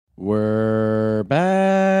We're back.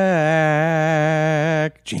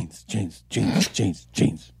 Jeans. Is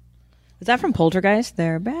that from Poltergeist?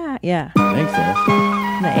 They're back. Yeah. I think so.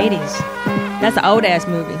 In the 80s. That's an old-ass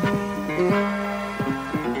movie.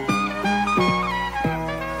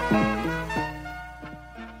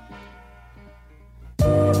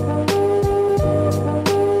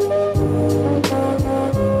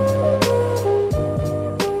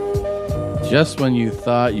 Just when you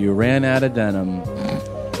thought you ran out of denim,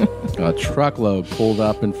 a truckload pulled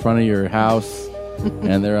up in front of your house,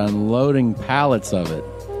 and they're unloading pallets of it.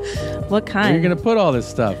 What kind? Where are you going to put all this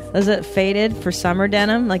stuff? Is it faded for summer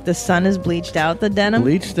denim? Like the sun has bleached out the denim?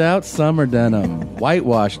 Bleached out summer denim.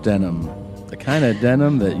 Whitewashed denim. The kind of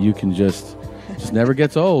denim that you can just never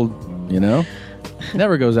gets old, you know?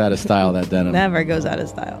 Never goes out of style, that denim. Never goes out of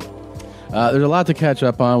style. There's a lot to catch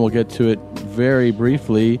up on. We'll get to it very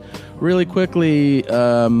briefly. Really quickly,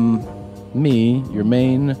 me, your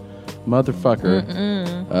main motherfucker,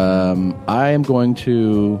 I am going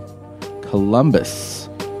to Columbus,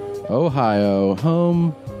 Ohio,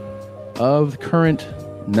 home of current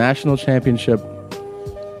national championship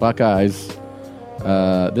Buckeyes.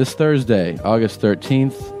 This Thursday, August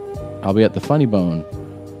 13th, I'll be at the Funny Bone.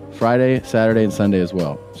 Friday, Saturday, and Sunday as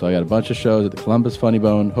well. So I got a bunch of shows at the Columbus Funny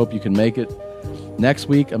Bone. Hope you can make it. Next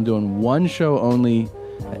week, I'm doing one show only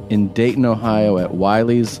in Dayton, Ohio at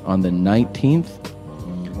Wiley's on the 19th.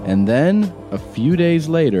 And then a few days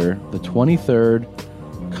later, the 23rd,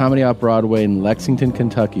 Comedy Off Broadway in Lexington,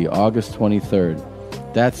 Kentucky, August 23rd.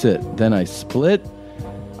 That's it. Then I split,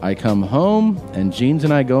 I come home, and Jeans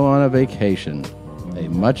and I go on a vacation. A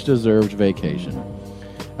much-deserved vacation.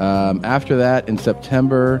 After that, in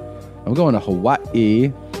September, I'm going to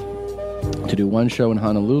Hawaii to do one show in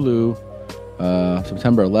Honolulu,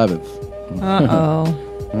 September 11th. Uh-oh.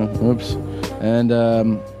 Oops. And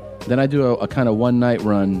then I do a kind of one-night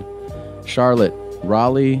run. Charlotte,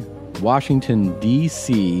 Raleigh, Washington,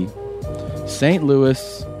 D.C., St.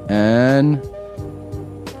 Louis, and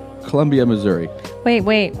Columbia, Missouri.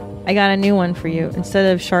 Wait. I got a new one for you.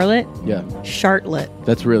 Instead of Charlotte? Yeah. Chartlet.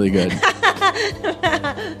 That's really good.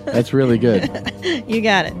 That's really good. You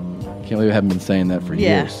got it. Can't believe I haven't been saying that for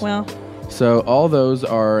years. Yeah, well. So all those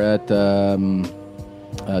are at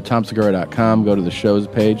TomSegura.com. Go to the shows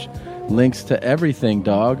page. Links to everything,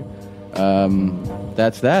 dog.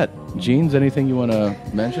 That's that. Jeans, anything you want to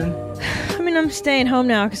mention? I mean, I'm staying home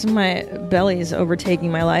now because my belly is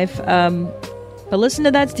overtaking my life. But listen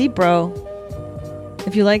to That's Deep, bro.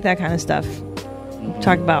 If you like that kind of stuff.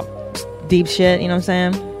 Talk about deep shit, you know what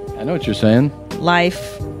I'm saying? I know what you're saying.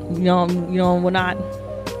 Life, you know whatnot.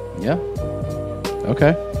 Yeah.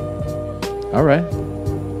 Okay. All right.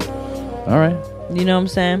 You know what I'm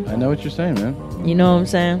saying? I know what you're saying, man. You know what I'm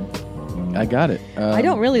saying? I got it. I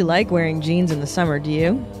don't really like wearing jeans in the summer, do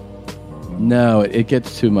you? No, it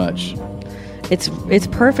gets too much. It's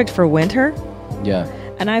perfect for winter. Yeah.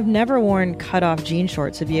 And I've never worn cut-off jean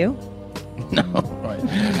shorts, have you? No. Right.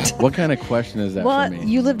 What kind of question is that for me?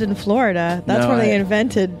 You lived in Florida. That's where they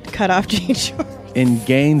invented cut-off jean shorts. In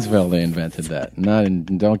Gainesville, they invented that.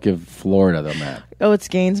 Don't give Florida the map. Oh, it's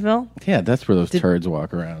Gainesville? Yeah, that's where those turds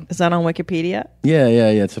walk around. Is that on Wikipedia? Yeah.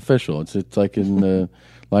 It's official. It's like in the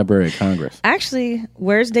Library of Congress. Actually,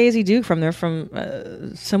 where's Daisy Duke from? They're from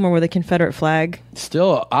somewhere where the Confederate flag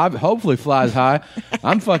still hopefully flies high.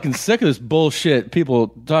 I'm fucking sick of this bullshit. People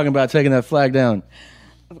talking about taking that flag down.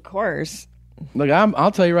 Of course. Look,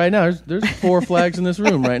 I'll tell you right now. There's 4 flags in this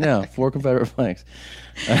room right now. 4 Confederate flags.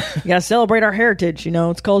 You gotta celebrate our heritage.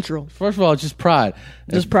 It's cultural. First of all, it's just pride.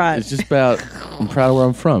 Pride. It's just about I'm proud of where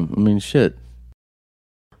I'm from. I mean, shit.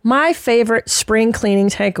 My favorite spring cleaning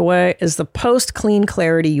takeaway is the post-clean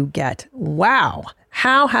clarity you get. Wow.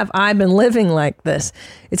 How have I been living like this?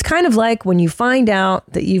 It's kind of like when you find out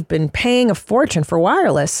that you've been paying a fortune for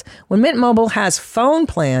wireless when Mint Mobile has phone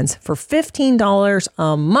plans for $15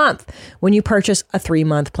 a month when you purchase a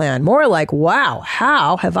 3-month plan. More like, wow,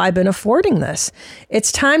 how have I been affording this?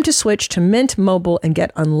 It's time to switch to Mint Mobile and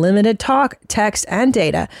get unlimited talk, text, and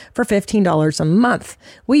data for $15 a month.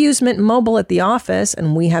 We use Mint Mobile at the office,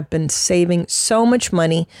 and we have been saving so much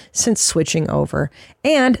money since switching over.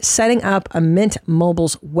 And setting up a Mint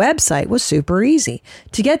Mobile's website was super easy.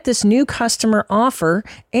 To get this new customer offer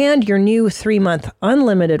and your new 3-month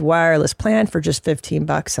unlimited wireless plan for just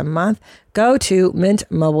 $15 a month, go to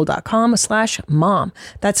mintmobile.com/mom.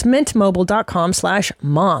 That's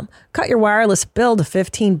mintmobile.com/mom. Cut your wireless bill to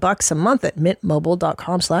 $15 a month at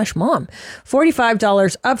mintmobile.com/mom.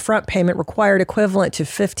 $45 upfront payment required, equivalent to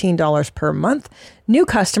 $15 per month. New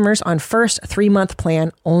customers on first 3-month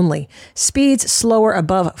plan only. Speeds slower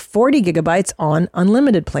above 40 gigabytes on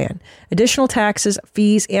unlimited plan. Additional taxes,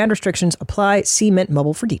 fees, and restrictions apply. See Mint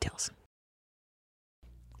Mobile for details.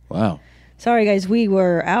 Wow. Sorry, guys. We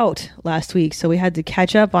were out last week, so we had to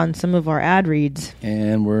catch up on some of our ad reads.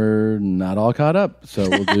 And we're not all caught up, so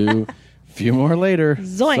we'll do a few more later.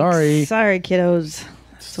 Zoinks. Sorry, kiddos.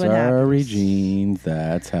 Sorry, jeans.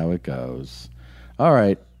 That's how it goes. All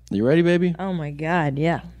right. You ready, baby? Oh, my God.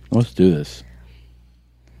 Yeah. Let's do this.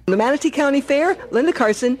 The Manatee County Fair, Linda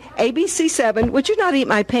Carson, ABC7, Would You Not Eat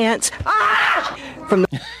My Pants? Ah! From the...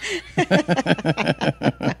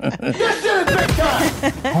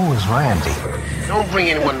 Who is Randy? Don't bring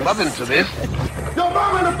anyone love into this. Your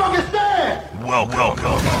mom in the fucking stand!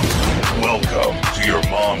 Welcome to your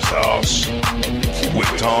mom's house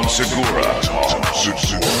with Tom Segura.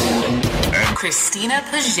 And Christina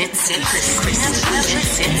Pazsitzky.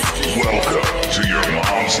 welcome to your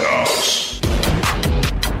mom's house.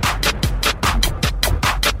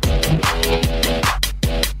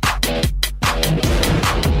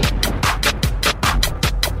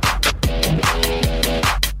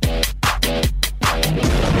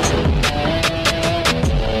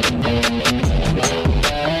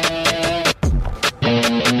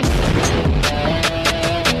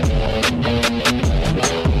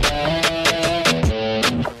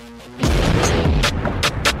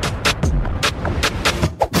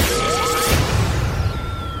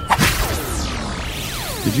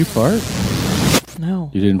 Did you fart? No.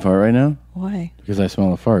 You didn't fart right now? Why? Because I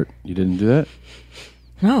smell a fart. You didn't do that?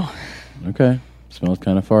 No. Okay. Smells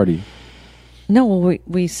kind of farty. No, well,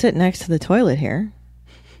 we sit next to the toilet here.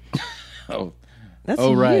 Oh. That's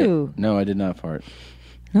right. you. No, I did not fart.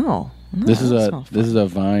 No. This is a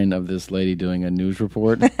vine of this lady doing a news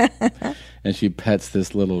report, and she pets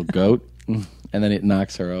this little goat, and then it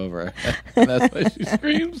knocks her over. And that's why she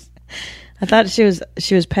screams. I thought she was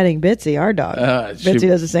petting Bitsy, our dog. Bitsy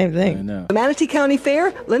does the same thing. I know. The Manatee County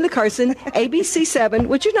Fair, Linda Carson, ABC7,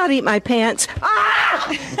 Would You Not Eat My Pants?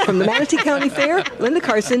 Ah! From the Manatee County Fair, Linda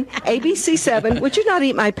Carson, ABC7, Would You Not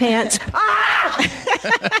Eat My Pants? Ah!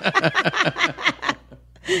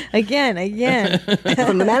 Again.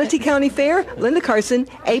 From the Manatee County Fair, Linda Carson,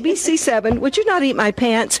 ABC7, Would You Not Eat My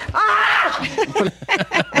Pants? Ah!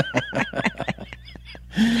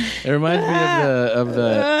 It reminds me of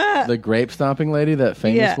the grape stomping lady, that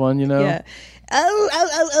famous one, you know? Yeah.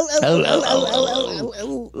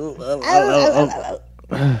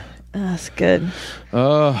 That's good.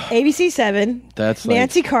 ABC7. That's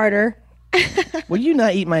Nancy Carter. Will you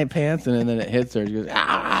not eat my pants? And then it hits her. She goes,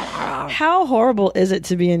 ah. How horrible is it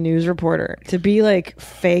to be a news reporter? To be like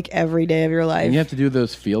fake every day of your life? And you have to do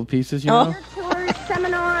those field pieces, you know? Tours,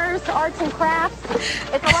 seminars, arts and crafts.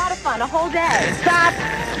 It's a lot of fun, a whole day. Stop.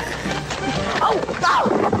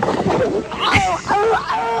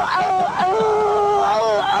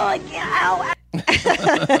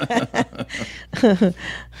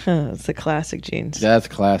 It's a classic, Jeans. That's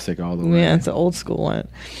classic all the way. Yeah, it's an old school one.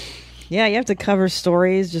 Yeah, you have to cover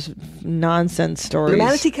stories, just nonsense stories. The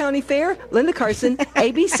Manatee County Fair, Linda Carson,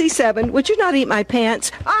 ABC7, Would You Not Eat My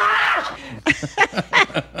Pants? Ah!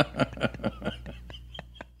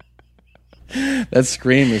 That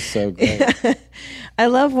scream is so great. I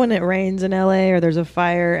love when it rains in LA or there's a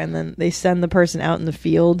fire and then they send the person out in the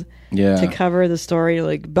field to cover the story.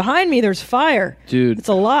 Like, behind me, there's fire. Dude. It's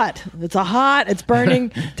a lot. It's it's burning.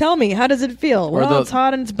 Tell me, how does it feel? Well, it's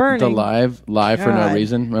hot and it's burning. The live for no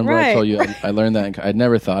reason. Remember I told you I learned that. I'd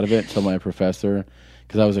never thought of it until my professor,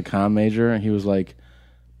 because I was a comm major, and he was like,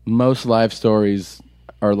 most live stories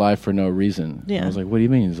are live for no reason. Yeah. I was like, what do you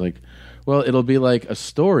mean? He's like, well, it'll be like a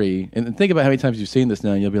story, and think about how many times you've seen this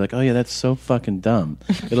now, and you'll be like, oh yeah, that's so fucking dumb.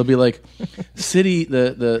 It'll be like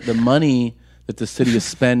the money that the city is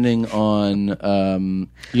spending on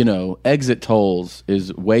exit tolls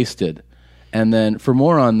is wasted, and then for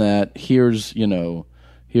more on that, here's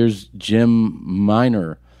Jim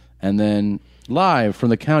Minor, and then live from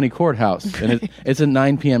the county courthouse, and it's a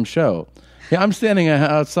 9 p.m. show. Yeah, I'm standing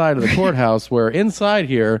outside of the courthouse where inside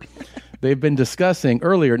here they've been discussing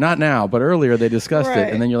earlier, not now, but earlier they discussed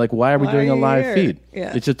it. And then you're like, why are we doing a live feed?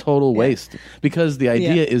 Yeah. It's a total waste. Because the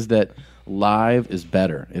idea is that live is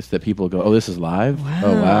better. It's that people go, oh, this is live? Wow.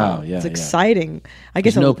 Oh, wow. Yeah, it's exciting. I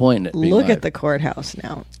guess there's no point in it being look live. at the courthouse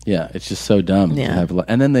now. Yeah, it's just so dumb to have.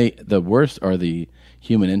 And then the worst are the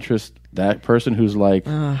human interest. That person who's like,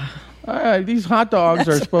 these hot dogs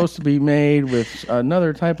are supposed to be made with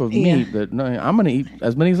another type of meat that I'm going to eat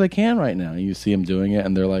as many as I can right now. And you see them doing it,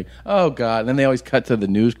 and they're like, oh, God. And then they always cut to the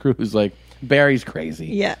news crew who's like, Barry's crazy.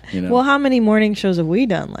 Yeah. You know? Well, how many morning shows have we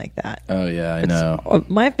done like that? Oh yeah, I know.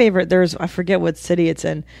 My favorite. I forget what city it's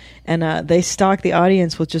in, and they stock the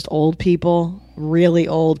audience with just old people, really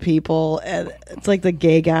old people. And it's like the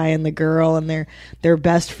gay guy and the girl, and they're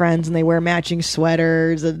best friends, and they wear matching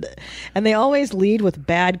sweaters, and they always lead with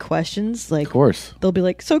bad questions. Like, of course, they'll be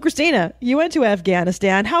like, "So, Christina, you went to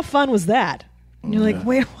Afghanistan. How fun was that?" And you're like,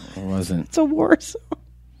 "Wait, it wasn't. It's a war zone."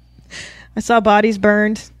 I saw bodies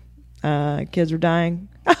burned. Kids were dying.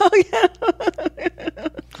 Oh yeah.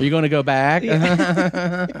 Are you going to go back?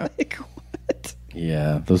 Yeah. Like, what?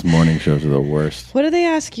 Yeah, those morning shows are the worst. What do they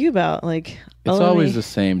ask you about? Like, it's always the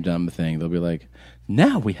same dumb thing. They'll be like,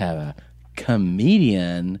 "Now we have a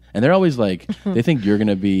comedian," and they're always like, they think you're going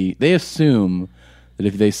to be. They assume that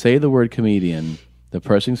if they say the word comedian, the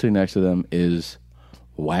person sitting next to them is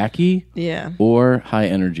wacky, or high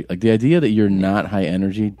energy. Like the idea that you're not high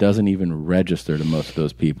energy doesn't even register to most of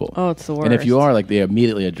those people. Oh, it's the worst. And if you are, like, they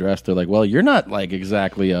immediately address. They're like, "Well, you're not like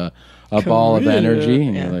exactly a ball of energy,"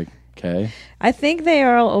 and you're like, "Okay." I think they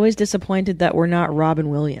are always disappointed that we're not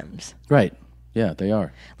Robin Williams. Right? Yeah, they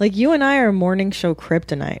are. Like you and I are morning show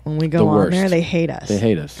kryptonite. When we go on there, they hate us. They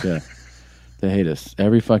hate us. Yeah, they hate us.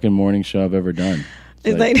 Every fucking morning show I've ever done.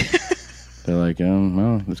 It's they're like,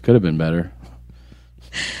 well, this could have been better.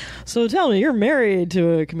 So tell me, you're married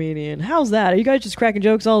to a comedian. How's that? Are you guys just cracking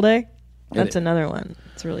jokes all day? That's another one.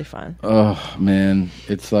 It's really fun. Oh man,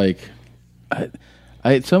 it's like,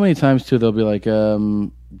 I so many times too. They'll be like,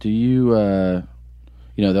 "Do you,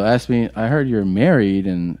 they'll ask me. I heard you're married,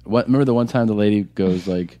 and what? Remember the one time the lady goes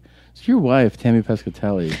like, "It's your wife, Tammy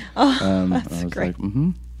Pescatelli." Oh, that's great.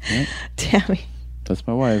 Like, yeah, Tammy. That's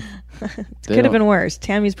my wife. Could have been worse.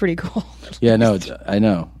 Tammy's pretty cool. Yeah, no, I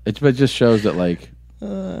know. But it just shows that like.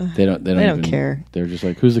 They don't even care. They're just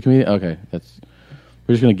like, "Who's the comedian?" Okay, we're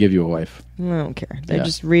just gonna give you a wife. I don't care. They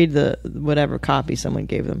just read the whatever copy someone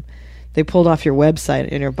gave them. They pulled off your website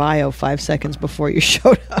in your bio 5 seconds before you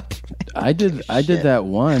showed up. I did that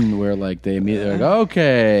one where like they immediately like,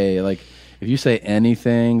 okay, like if you say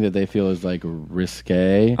anything that they feel is like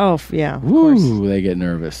risque, of course. They get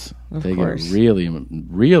nervous. They get really,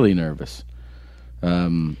 really nervous.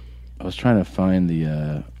 I was trying to find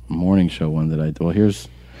the morning show one that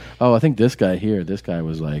I think this guy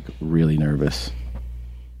was like really nervous.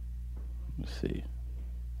 Let's see.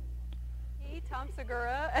 Tom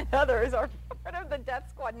Segura and others are part of the Death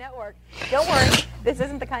Squad network. Don't worry, this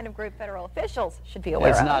isn't the kind of group federal officials should be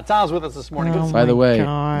aware of. It's not. Tom's with us this morning. By the way,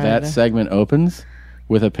 that segment opens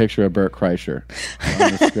with a picture of Bert Kreischer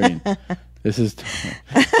on the screen. This is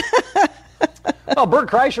Oh, Bert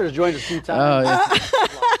Kreischer has joined us a few times.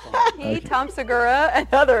 Tom Segura and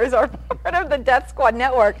others are part of the Death Squad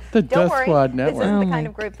network. Don't worry, this isn't the kind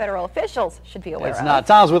of group federal officials should be aware of. It's not.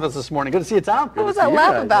 Tom's with us this morning. Good to see you, Tom. What was that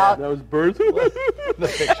laugh about? That was Bert. The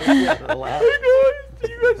picture. The laugh.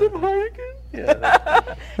 You guys have Heineken?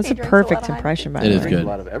 Yeah, that's a perfect impression, by the way. It is good. A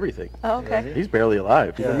lot of everything. Oh, okay. He's barely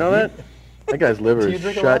alive. You didn't know that? That guy's liver is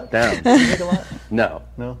shut down. Do you drink a lot? No.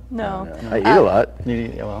 No. I eat a lot.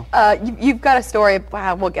 You've got a story.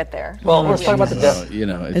 Wow, we'll get there. Well, let's talk about the death.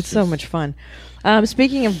 It's so much fun.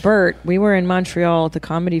 Speaking of Bert, we were in Montreal at the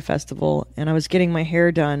comedy festival, and I was getting my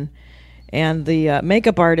hair done, and the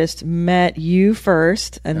makeup artist met you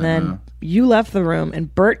first, and then you left the room,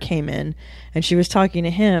 and Bert came in, and she was talking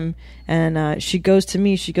to him, and she goes to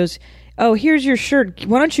me, she goes, "Oh, here's your shirt.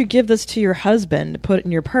 Why don't you give this to your husband to put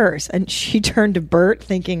in your purse?" And she turned to Bert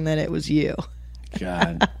thinking that it was you.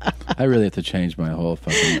 God, I really have to change my whole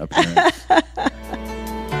fucking appearance.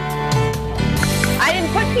 I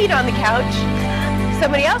didn't put Pete on the couch.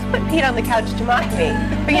 Somebody else put Pete on the couch to mock me.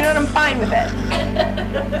 But you know what? I'm fine with it.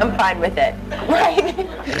 I'm fine with it. Right?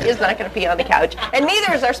 He's not going to pee on the couch. And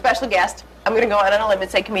neither is our special guest. I'm going to go out on a limb and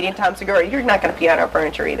say comedian Tom Segura. You're not going to pee on our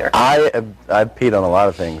furniture either. I've peed on a lot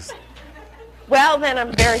of things. Well, then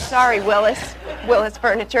I'm very sorry, Willis. Willis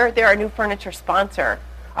Furniture. They're our new furniture sponsor.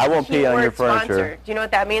 I won't pee on your furniture. Sponsor. Do you know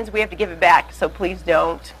what that means? We have to give it back, so please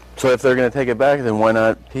don't. So if they're going to take it back, then why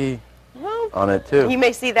not pee on it too? You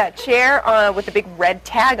may see that chair with a big red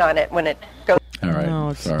tag on it when it goes. All right.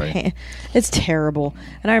 No, sorry. It's terrible.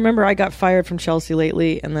 And I remember I got fired from Chelsea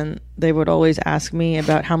lately, and then they would always ask me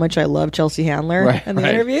about how much I love Chelsea Handler in the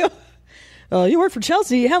interview. You work for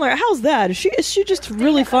Chelsea Handler. How's that? Is she just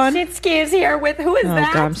really fun? Pazsitzky is here with who is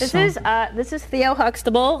that? God, this is Theo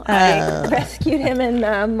Huxtable. I rescued him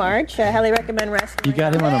in March. I highly recommend rescuing. You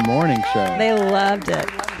got him on a morning show. They loved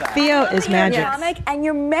it. Theo is magic. And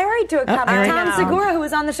you're married to a comic, Tom Segura, who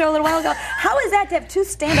was on the show a little while ago. How is that to have two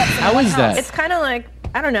stand-ups in one house? That? It's kind of like,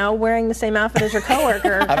 I don't know, wearing the same outfit as your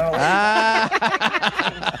coworker.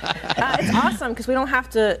 it's awesome because we don't have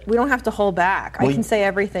to hold back. I can say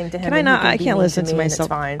everything to him. Can I not? I can't listen to myself. It's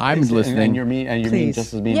fine. I'm listening. And you're mean, and you're mean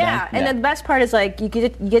just as mean Yeah, back? and then the best part is like you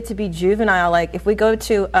get to be juvenile. Like if we go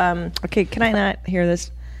to okay, can I not hear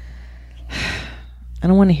this? I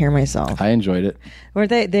don't want to hear myself. I enjoyed it. Or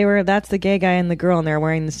they were that's the gay guy and the girl and they're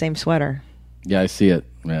wearing the same sweater. Yeah, I see it.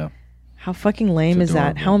 Yeah. How fucking lame It's is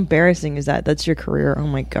that? adorable. How embarrassing is that? That's your career. Oh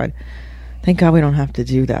my god. Thank God we don't have to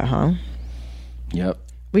do that, huh? Yep.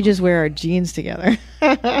 We just wear our jeans together.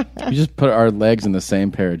 We just put our legs in the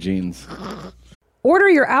same pair of jeans. Order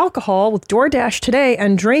your alcohol with DoorDash today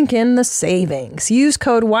and drink in the savings. Use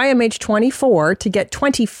code YMH24 to get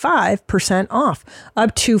 25% off,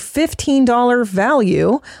 up to $15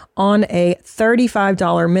 value on a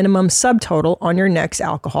 $35 minimum subtotal on your next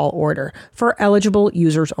alcohol order for eligible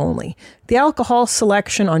users only. The alcohol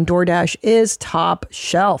selection on DoorDash is top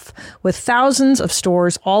shelf. With thousands of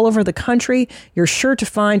stores all over the country, you're sure to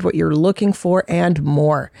find what you're looking for and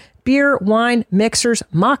more. Beer, wine, mixers,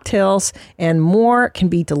 mocktails, and more can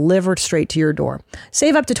be delivered straight to your door.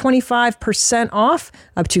 Save up to 25% off,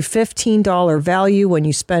 up to $15 value when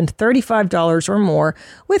you spend $35 or more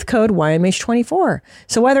with code YMH24.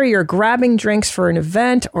 So whether you're grabbing drinks for an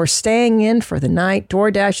event or staying in for the night,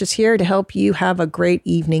 DoorDash is here to help you have a great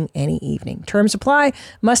evening any evening. Terms apply.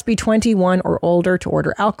 Must be 21 or older to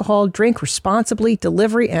order alcohol. Drink responsibly.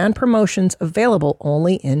 Delivery and promotions available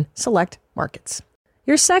only in select markets.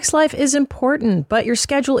 Your sex life is important, but your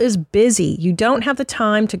schedule is busy. You don't have the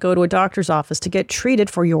time to go to a doctor's office to get treated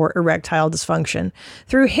for your erectile dysfunction.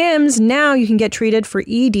 Through HIMS, now you can get treated for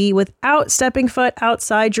ED without stepping foot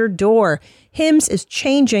outside your door. HIMS is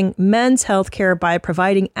changing men's healthcare by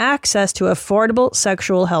providing access to affordable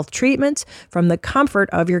sexual health treatments from the comfort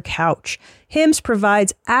of your couch. HIMS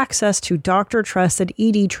provides access to doctor-trusted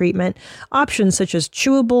ED treatment options such as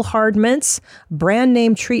chewable hard mints, brand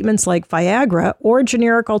name treatments like Viagra, or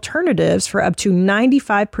generic alternatives for up to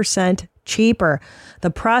 95% cheaper.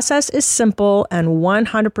 The process is simple and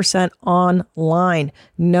 100% online.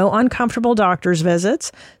 No uncomfortable doctor's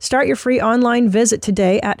visits. Start your free online visit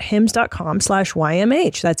today at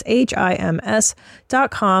hims.com/YMH. That's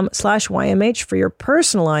HIMS.com/YMH for your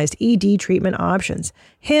personalized ED treatment options.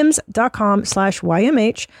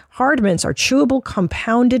 hims.com/YMH. Hard mints are chewable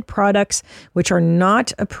compounded products which are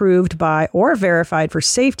not approved by or verified for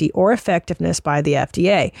safety or effectiveness by the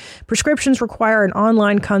FDA. Prescriptions require an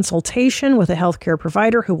online consultation with a healthcare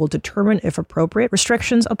provider who will determine if appropriate.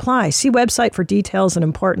 Restrictions apply. See website for details and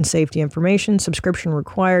important safety information. Subscription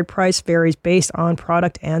required. Price varies based on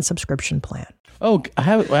product and subscription plan. Oh, I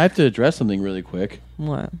have to address something really quick.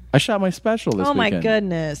 What? I shot my special this Oh my weekend.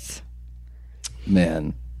 goodness.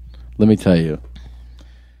 Man, let me tell you,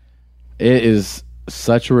 it is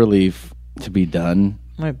such a relief to be done.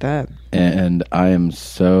 I bet. And I am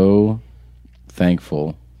so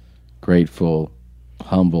thankful, grateful,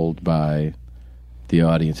 humbled by the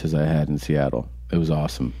audiences I had in Seattle. It was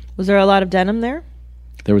awesome. Was there a lot of denim there?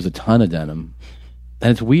 There was a ton of denim. And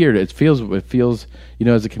it's weird. It feels, you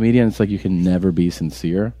know, as a comedian, it's like you can never be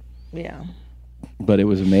sincere. Yeah. But it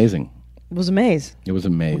was amazing. It was amazing. It was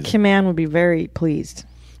amazing. Kim Ann would be very pleased.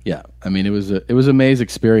 Yeah. I mean, it was an amazing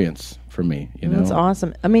experience for me, you know. That's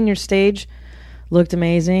awesome. I mean, your stage looked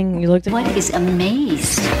amazing. You looked What is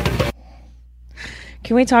amazed?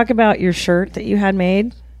 Can we talk about your shirt that you had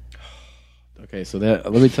made? Okay, so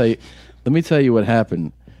let me tell you what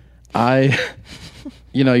happened.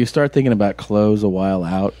 You know, you start thinking about clothes a while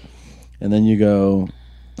out, and then you go,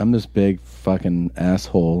 I'm this big fucking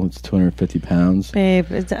asshole. It's 250 pounds. Babe.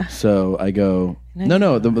 So I go,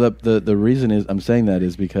 no. The reason is I'm saying that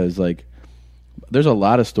is because, like, there's a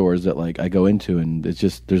lot of stores that, like, I go into and it's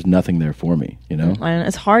just, there's nothing there for me, you know? And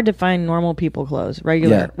it's hard to find normal people clothes,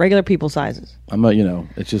 regular people sizes. You know,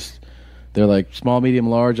 it's just, they're like small, medium,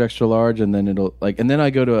 large, extra large, and then I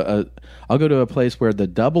go to a place where the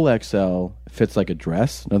double XL fits like a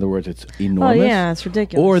dress. In other words, it's enormous. Oh yeah, it's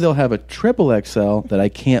ridiculous. Or they'll have a triple XL that I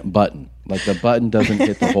can't button. Like the button doesn't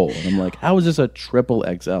hit the hole. And I'm like, how is this a triple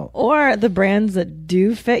XL? Or the brands that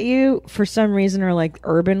do fit you for some reason are like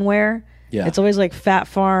urban wear. Yeah. It's always like Fat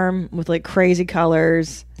Farm with like crazy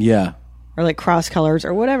colors. Yeah. Or like cross colors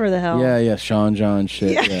or whatever the hell. Yeah, Sean John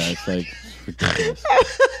shit. Yeah. Yeah, it's like ridiculous.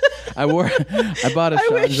 I bought a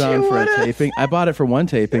Sean John for a taping. I bought it for one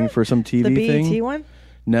taping for some TV the thing. BET one?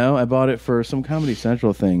 No, I bought it for some Comedy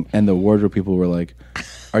Central thing, and the wardrobe people were like,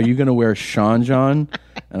 "Are you going to wear Sean John?"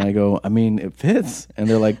 And I go, "I mean, it fits." And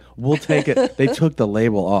they're like, "We'll take it." They took the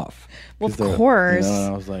label off. Well, of course. You know,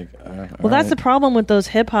 and I was like, well, that's the problem with those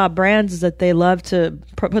hip hop brands is that they love to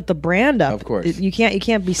put the brand up. Of course, you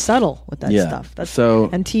can't be subtle with that stuff.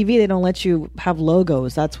 And TV, they don't let you have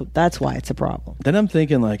logos. That's why it's a problem. Then I'm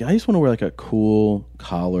thinking like, I just want to wear like a cool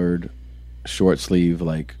collared, short sleeve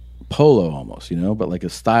like polo almost, you know, but like a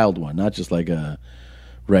styled one, not just like a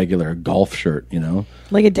regular golf shirt, you know,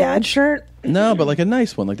 like a dad shirt. No, but like a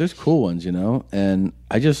nice one. Like there's cool ones, you know. And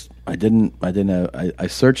I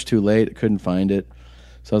searched too late, couldn't find it.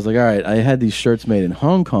 So I was like, all right, I had these shirts made in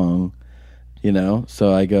Hong Kong, you know.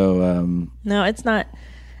 So I go, no, it's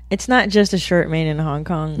not just a shirt made in Hong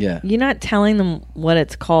Kong. Yeah. You're not telling them what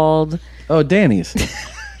it's called. Oh, Danny's.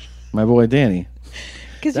 My boy Danny.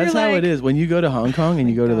 That's how it is when you go to Hong Kong and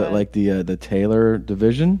you go to the tailor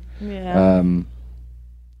division. Yeah.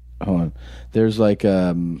 Hold on. There's like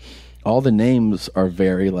all the names are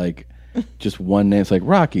very like just one name. It's like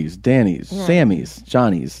Rocky's, Danny's, Sammy's,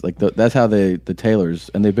 Johnny's. Like that's how the tailors,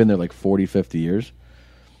 and they've been there like 40, 50 years.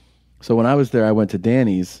 So when I was there, I went to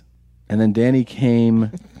Danny's, and then Danny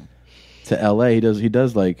came to L.A. He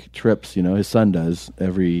does like trips, you know, his son does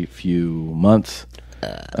every few months.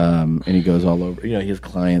 And he goes all over, you know, he has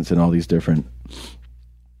clients in all these different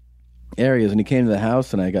areas, and he came to the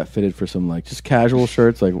house, and I got fitted for some like just casual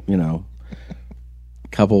shirts, like, you know,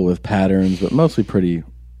 couple with patterns, but mostly pretty,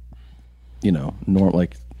 you know, normal,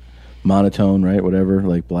 like monotone, right? Whatever,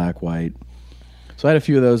 like black, white. So I had a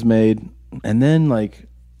few of those made, and then like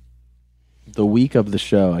the week of the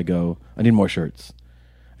show, I go, I need more shirts.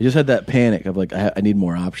 I just had that panic of like, I need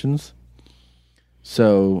more options.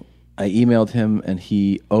 So I emailed him, and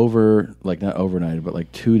he not overnighted, but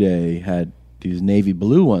like 2-day had these navy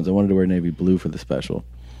blue ones. I wanted to wear navy blue for the special,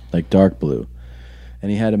 like dark blue.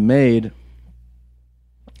 And he had them made,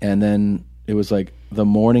 and then it was like the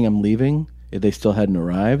morning I'm leaving, they still hadn't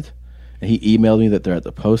arrived. And he emailed me that they're at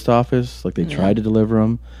the post office, like they tried to deliver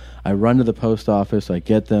them. I run to the post office, I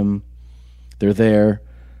get them, they're there.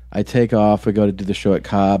 I take off, I go to do the show at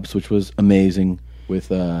Cobb's, which was amazing, with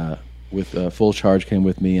Full Charge came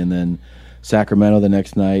with me, and then Sacramento the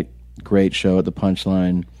next night, great show at the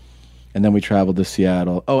Punchline, and then we traveled to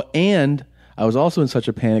Seattle. Oh, and I was also in such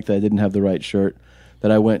a panic that I didn't have the right shirt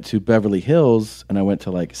that I went to Beverly Hills, and I went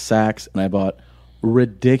to like Saks, and I bought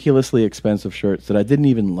ridiculously expensive shirts that I didn't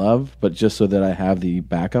even love, but just so that I have the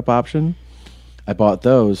backup option. I bought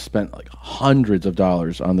those, spent like hundreds of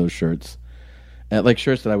dollars on those shirts. And like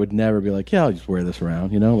shirts that I would never be like, yeah, I'll just wear this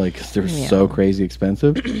around, you know, like 'cause they're so crazy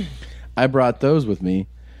expensive. I brought those with me.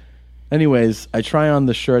 Anyways, I try on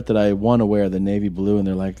the shirt that I want to wear, the navy blue, and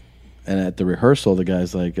they're like, and at the rehearsal, the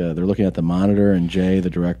guy's like, they're looking at the monitor, and Jay, the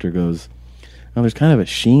director, goes, oh, there's kind of a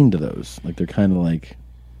sheen to those. Like they're kind of like,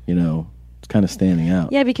 you know, it's kind of standing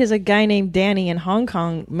out. Yeah, because a guy named Danny in Hong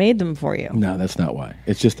Kong made them for you. No, that's not why.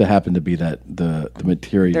 It's just it happened to be that the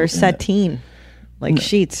material. They're sateen, like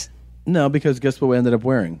sheets. No, because guess what we ended up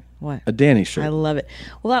wearing? What? A Danny shirt. I love it.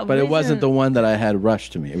 Well, but it wasn't the one that I had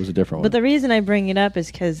rushed to me. It was a different one. But the reason I bring it up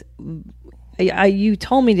is because you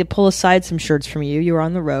told me to pull aside some shirts from you. You were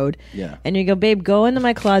on the road. Yeah. And you go, babe, go into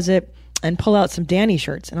my closet and pull out some Danny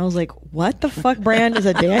shirts. And I was like, what the fuck brand is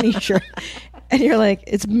a Danny shirt? And you're like,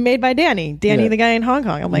 it's made by Danny. Danny, the guy in Hong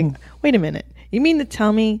Kong. I'm like, wait a minute. You mean to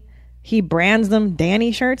tell me he brands them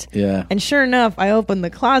Danny shirts? Yeah. And sure enough, I open the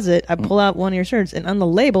closet, I pull out one of your shirts, and on the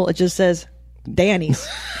label, it just says Danny's.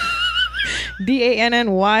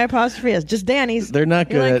 DANNY', just Danny's. They're not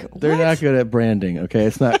good at they're not good at branding, okay?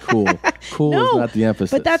 It's not cool. Cool is not the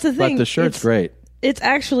emphasis. But that's the thing. But the shirt's great. It's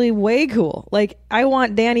actually way cool. Like, I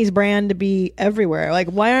want Danny's brand to be everywhere. Like,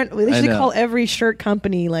 why aren't they should call every shirt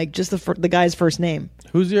company like just the guy's first name.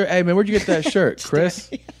 Who's your hey man, where'd you get that shirt? Chris?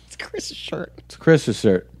 It's Chris's shirt. It's Chris's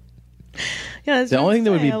shirt. Yeah, the only thing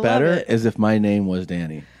that would be better is if my name was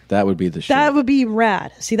Danny. That would be the shirt. That would be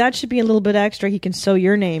rad. See, that should be a little bit extra. He can sew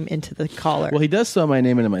your name into the collar. Well, he does sew my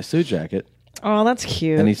name into my suit jacket. Oh, that's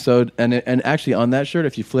cute. And he sewed, and actually on that shirt,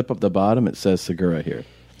 if you flip up the bottom, it says Segura here.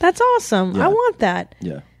 That's awesome. Yeah. I want that.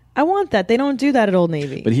 Yeah. I want that. They don't do that at Old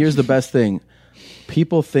Navy. But here's the best thing.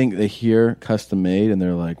 People think they hear custom made, and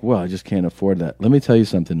they're like, well, I just can't afford that. Let me tell you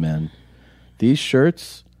something, man. These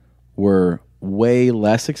shirts were way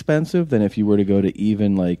less expensive than if you were to go to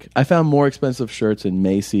even like I found more expensive shirts in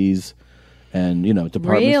Macy's and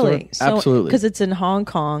department really? store. Absolutely, because it's in Hong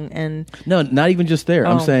Kong and no, not even just there.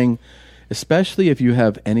 I'm saying, especially if you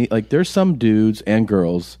have any like, there's some dudes and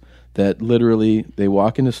girls that literally they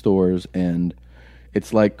walk into stores and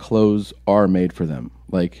it's like clothes are made for them.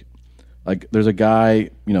 Like Like there's a guy,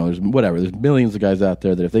 there's millions of guys out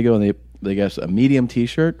there that if they go and they get a medium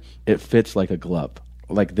t-shirt, it fits like a glove.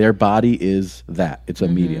 Like their body is that. It's a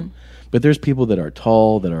medium. But there's people that are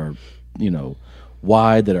tall, that are,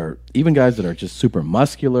 wide, that are even guys that are just super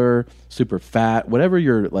muscular, super fat, whatever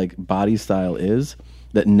your like body style is,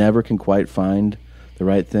 that never can quite find the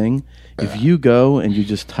right thing. If you go and you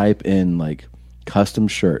just type in like custom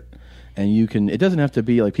shirt, and it doesn't have to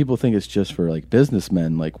be like, people think it's just for like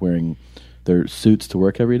businessmen like wearing their suits to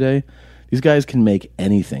work every day. These guys can make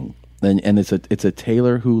anything, and it's a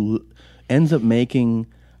tailor who ends up making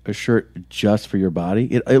a shirt just for your body.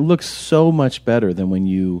 It looks so much better than when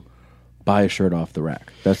you buy a shirt off the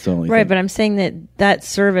rack. That's the only thing. Right, but I'm saying that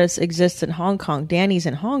service exists in Hong Kong. Danny's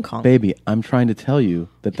in Hong Kong. Baby, I'm trying to tell you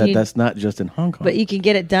that's not just in Hong Kong. But you can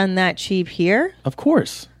get it done that cheap here? Of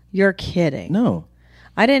course. You're kidding. No.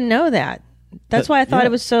 I didn't know that. That's why I thought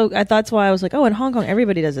it was so. That's why I was like, oh, in Hong Kong,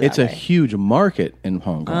 everybody does it. It's a huge market in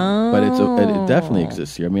Hong Kong, but it definitely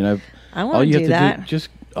exists here. I mean, I want to do that.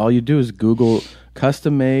 All you do is Google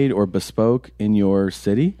custom made or bespoke in your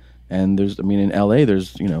city, and in LA,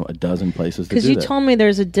 there's a dozen places to do that. Because you told me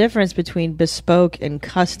there's a difference between bespoke and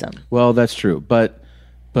custom. Well, that's true, but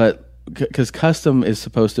because custom is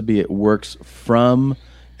supposed to be, it works from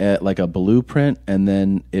like a blueprint, and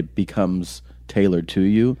then it becomes tailored to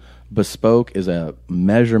you. Bespoke is a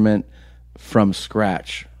measurement from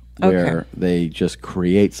scratch where they just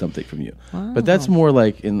create something from you. Wow. But that's more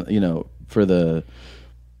like for the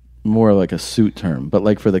more like a suit term. But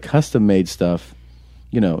like for the custom made stuff,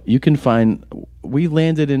 you can find. We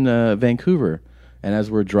landed in Vancouver, and as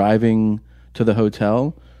we're driving to the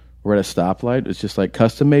hotel, we're at a stoplight. It's just like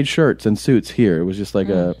custom made shirts and suits here. It was just like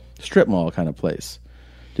a strip mall kind of place,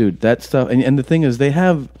 dude. That stuff, and the thing is, they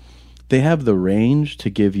have the range to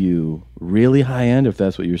give you really high end if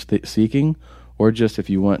that's what you're seeking, or just if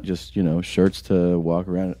you want just shirts to walk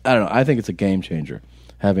around. I don't know. I think it's a game changer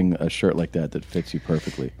having a shirt like that fits you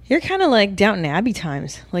perfectly. You're kind of like Downton Abbey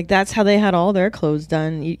times. Like that's how they had all their clothes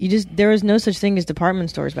done. There was no such thing as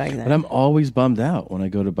department stores back then. But I'm always bummed out when I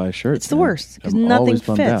go to buy shirts. It's the worst because nothing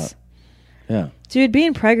fits. Out. Yeah. Dude,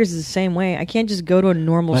 being preggers is the same way. I can't just go to a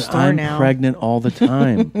normal store now. I'm pregnant all the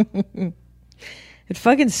time. It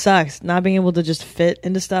fucking sucks not being able to just fit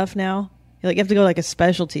into stuff now. You have to go to like a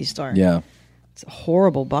specialty store. Yeah. It's a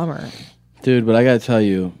horrible bummer. Dude, but I got to tell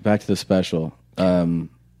you, back to the special.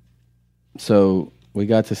 So we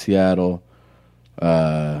got to Seattle.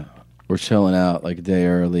 We're chilling out like a day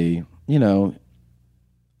early.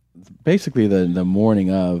 Basically the morning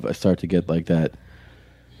of, I start to get like that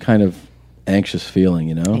kind of anxious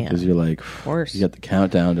feeling, because you're like, of course. You got the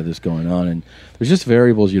countdown to this going on, and there's just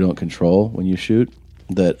variables you don't control when you shoot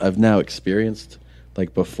that I've now experienced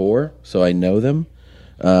like before, so I know them.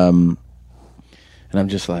 And I'm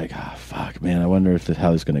just like, fuck, man, I wonder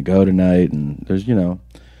how this is going to go tonight. And there's,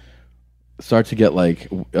 start to get like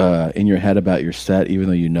in your head about your set, even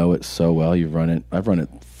though you know it so well. I've run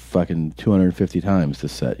it fucking 250 times,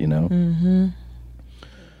 this set, Mm-hmm.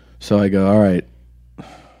 So I go, all right,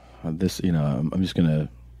 this, I'm just going to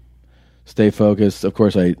stay focused. Of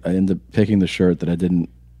course, I ended up picking the shirt that I didn't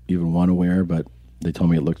even want to wear, but they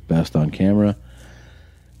told me it looked best on camera.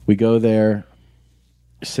 We go there,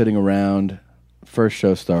 sitting around. First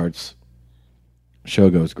show starts. Show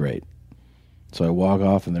goes great. So I walk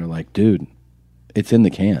off, and they're like, dude, it's in the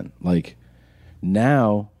can. Like,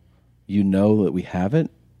 now that we have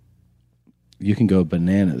it, you can go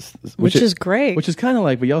bananas. Which is great. Which is kind of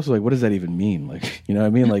like, but you also like, what does that even mean? Like, you know what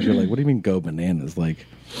I mean? Like, you're like, what do you mean go bananas? Like,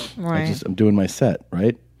 right. I'm doing my set,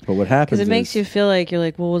 right? But what happens because it makes you feel like you're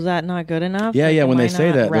like, well, was that not good enough? Yeah, like, yeah. When they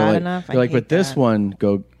say that, they're like, but this that. one,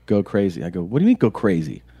 go crazy. I go, what do you mean go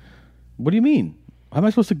crazy? What do you mean? How am I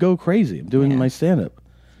supposed to go crazy? I'm doing my stand-up.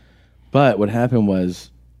 But what happened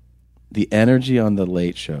was the energy on the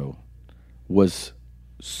late show was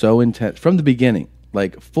so intense from the beginning.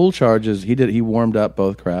 Like full charges. He warmed up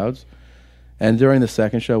both crowds. And during the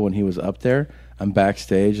second show when he was up there, I'm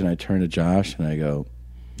backstage and I turn to Josh and I go,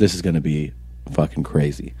 this is going to be fucking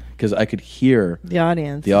crazy. Because I could hear the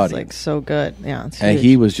audience. It's like so good. Yeah, it's and huge.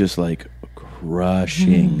 he was just like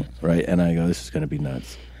crushing, right? And I go, this is going to be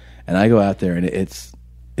nuts. And I go out there and it's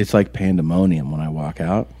like pandemonium when I walk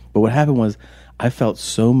out. But what happened was I felt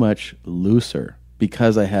so much looser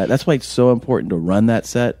because that's why it's so important to run that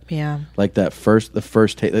set. Yeah. Like the first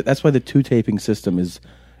tape. That's why the 2 taping system is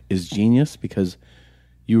genius, because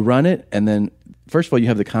you run it and then first of all you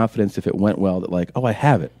have the confidence if it went well that like, oh, I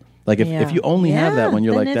have it. Like if you only have that one,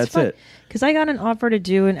 you're like, that's it. Because I got an offer to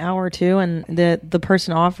do an hour or two, and the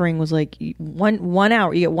person offering was like 1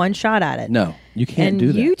 hour, you get one shot at it. No, you can't do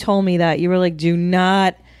that. And you told me that you were like, do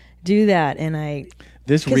not do that, and I.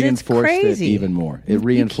 This 'cause it's reinforced it crazy. even more. It You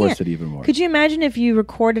reinforced can't- it even more. Could you imagine if you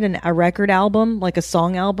recorded a record album, like a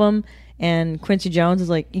song album, and Quincy Jones is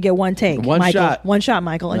like, you get one take, One Michael, shot. one shot,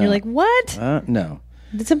 Michael, and No. you're like, what? No.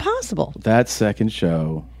 It's impossible. That second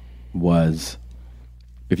show was,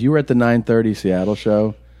 if you were at the 9:30 Seattle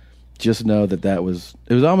show, just know that was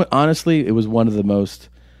honestly, it was one of the most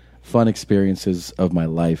fun experiences of my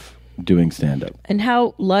life doing stand-up. And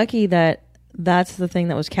how lucky that that's the thing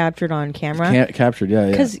that was captured on camera. Captured, yeah.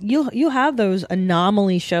 Because you have those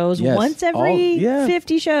anomaly shows Yes. once every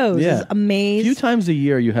 50 shows. Yeah. It's amazing. A few times a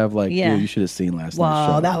year you have like, Yeah. you should have seen last night's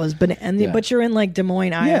Wow, show. that was Yeah. but you're in like Des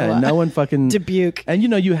Moines, Iowa. Yeah, and no one fucking Dubuque. And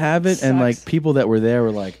you have it, and like people that were there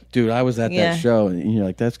were like, "Dude, I was at Yeah. that show," and you're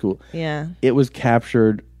like, "That's cool." Yeah. It was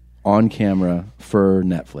captured on camera for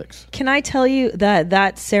Netflix. Can I tell you that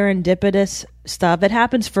serendipitous stuff, it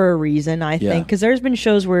happens for a reason, I Yeah. think. Because there's been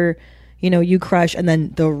shows where, you crush and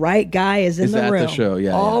then the right guy is in Is the at the room. show,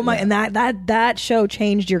 yeah, Oh yeah, my, yeah. and that show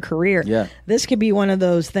changed your career. Yeah. This could be one of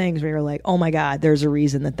those things where you're like, oh my God, there's a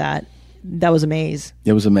reason that was amazing.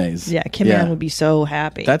 It was amazing. Yeah, Kim Ann would be so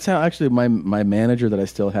happy. That's how actually my manager that I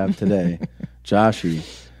still have today, Joshy,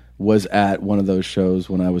 was at one of those shows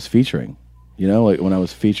when I was featuring. Like when I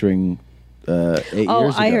was featuring 8 years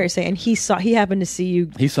ago. I heard you say, and he happened to see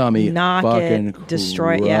you. He saw me knock fucking it,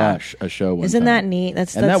 destroy it. Yeah, crush a show one Isn't time. that neat?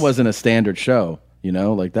 That's that wasn't a standard show.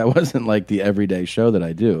 Like that wasn't like the everyday show that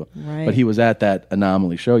I do. Right. But he was at that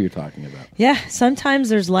anomaly show you're talking about. Yeah, sometimes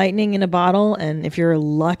there's lightning in a bottle, and if you're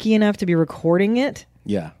lucky enough to be recording it,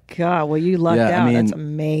 Yeah. God, well, you lucked Yeah, I out. mean- That's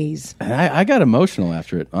amazing. And I got emotional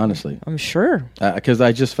after it, honestly. I'm sure. Because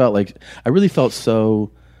I just felt like, I really felt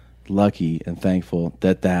so lucky and thankful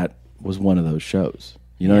that was one of those shows.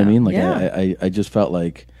 You know what I mean? Like, Yeah. I just felt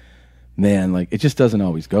like, man, like, it just doesn't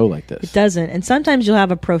always go like this. It doesn't. And sometimes you'll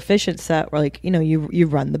have a proficient set where, like, you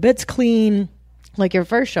run the bits clean. Like your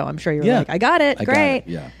first show, I'm sure you were Yeah. like, I got it. I got Great. it,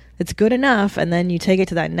 yeah. It's good enough. And then you take it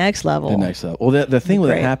to that next level. The next level. Well, the thing that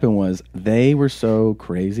Great. happened was they were so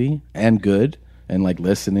crazy and good and like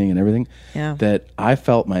listening and everything Yeah. that I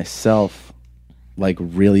felt myself like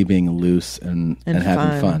really being loose and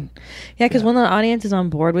having fun. Yeah, because when the audience is on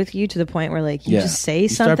board with you to the point where, like, you just say you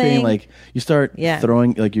something. start being like, you start Yeah.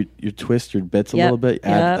 throwing, like, you twist your bits a Yep, little bit,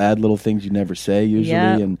 yep. add little things you never say usually,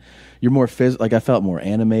 Yep. and you're more like I felt more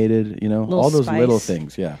animated, Little all those spice. little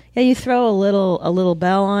things, yeah. Yeah, you throw a little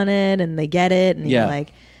bell on it, and they get it, and Yeah. you're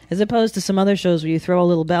like, as opposed to some other shows where you throw a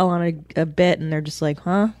little bell on a bit, and they're just like,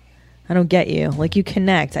 huh? I don't get you. Like, you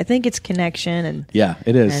connect. I think it's connection and Yeah,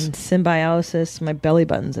 it is. and symbiosis. My belly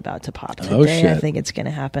button's about to pop today. Oh, shit. I think it's going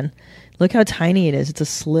to happen. Look how tiny it is. It's a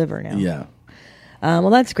sliver now. Yeah. Well,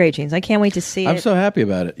 that's great, Jeans. I can't wait to see I'm it. so happy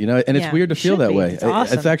about it, and it's Yeah, weird to you feel should that be. way. It's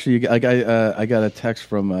awesome. It's actually like I got a text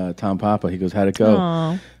from Tom Papa. He goes, "How'd it go?"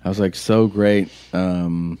 Aw. I was like, "So great."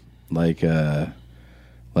 I'm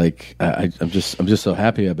just so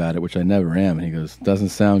happy about it, which I never am. And he goes, "Doesn't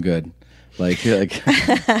sound good."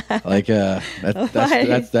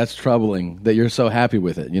 That's troubling that you're so happy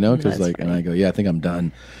with it, because That's like, and I go, "Yeah, I think I'm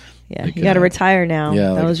done." Yeah, Like, you got to retire now. Yeah,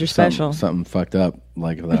 that like was your special. Something fucked up,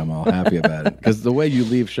 like that. I'm all happy about it because the way you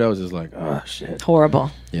leave shows is like, oh shit, Horrible.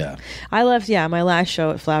 yeah. I left, my last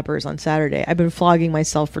show at Flappers on Saturday. I've been flogging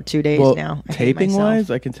myself for 2 days Well, now. I hate taping myself.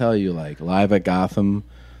 wise, I can tell you, like live at Gotham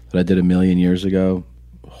that I did a million years ago,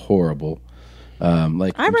 horrible.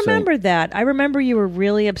 I remember that. I remember you were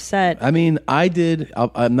really upset. I mean, I did.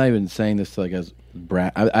 I'm not even saying this like as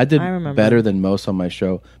brat. I did I remember. better than most on my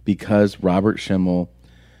show because Robert Schimmel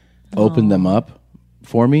opened them up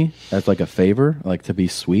for me as like a favor, like to be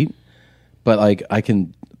sweet. But like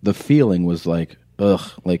the feeling was like, ugh,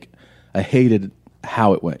 like I hated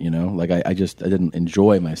how it went. Like I didn't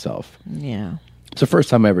enjoy myself. Yeah. It's the first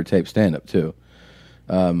time I ever taped stand up too.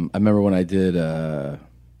 I remember when I did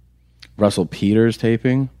Russell Peters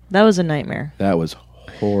taping. That was a nightmare. That was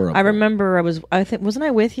horrible. I remember wasn't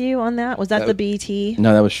I with you on that? Was that the BT?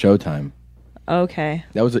 No, that was Showtime. Okay.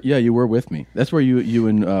 That was you were with me. That's where you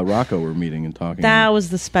and Rocco were meeting and talking. That and was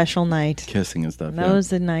the special night. kissing and stuff. That yeah. was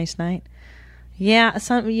the nice night. Yeah,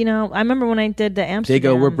 I remember when I did the Amsterdam. They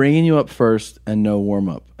go, we're bringing you up first and no warm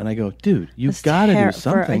up. And I go, dude, you've got to do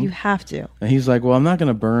something. You have to. And he's like, well, I'm not going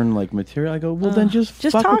to burn like material. I go, well, then just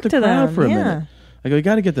fuck talk with the to crowd them. for a Yeah. minute. I go, you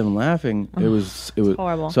got to get them laughing. It was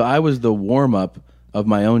horrible. So I was the warm up of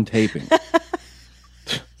my own taping.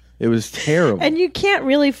 It was terrible. And you can't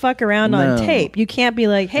really fuck around on No. tape. You can't be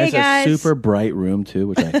like, hey It's guys. a super bright room too,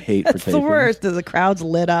 which I hate for That's taping. the worst. The crowd's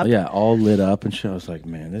lit up. Yeah, all lit up and shit. I was like,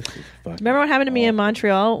 man, this is fucking. Remember what happened to me in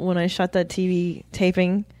Montreal when I shot that TV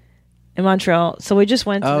taping? in Montreal. So we just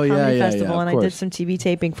went to the comedy festival, of and course. I did some TV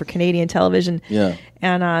taping for Canadian television. Yeah.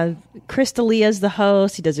 And Chris D'Elia's the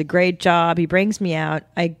host. He does a great job. He brings me out.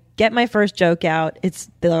 I get my first joke out.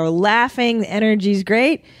 They're laughing. The energy's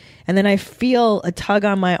great. And then I feel a tug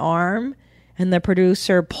on my arm, and the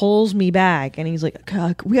producer pulls me back, and he's like,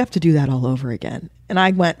 we have to do that all over again. And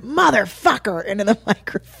I went, motherfucker, into the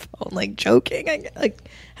microphone, like joking,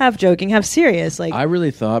 half joking, half serious. Like, I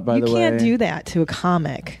really thought, by the way, you can't do that to a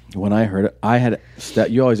comic. When I heard it, I had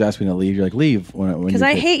you always ask me to leave. You're like, leave when Because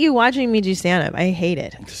I hate you watching me do stand up. I hate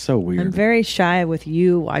it. It's so weird. I'm very shy with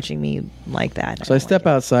you watching me like that. So I step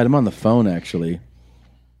outside. I'm on the phone actually,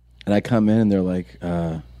 and I come in and they're like,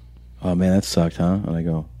 "Oh man, that sucked, huh?" And I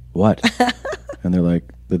go, "What?" And they're like,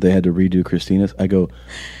 "That they had to redo Christina's." I go,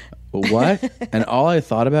 "What?" And all I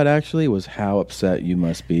thought about actually was how upset you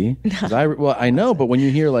must be. 'Cause I know, but when you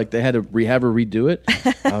hear like they had to have her redo it,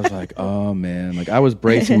 I was like, "Oh man!" Like I was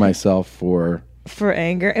bracing myself for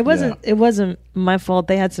anger. It wasn't my fault.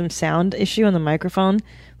 They had some sound issue on the microphone.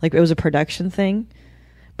 Like it was a production thing.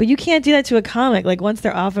 But you can't do that to a comic. Like once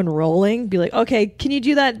they're off and rolling, be like, okay, can you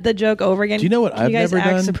do the joke over again? Do you know what Can I've you guys never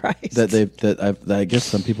act done? Surprised? That I guess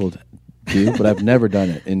some people do, but I've never done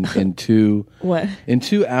it in two. What? In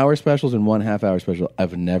 2 hour specials and 1.5 hour special.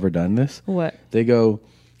 I've never done this. What? They go,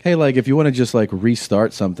 hey, like if you want to just like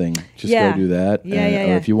restart something, just go do that.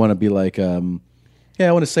 Or if you want to be like, I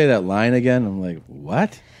want to say that line again. I'm like,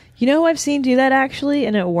 what? You know who I've seen do that actually,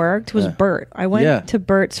 and it worked, was Bert. I went to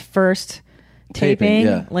Bert's first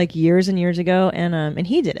taping like years and years ago, and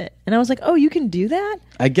he did it. And I was like, oh, you can do that?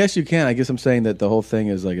 I guess you can. I guess I'm saying that the whole thing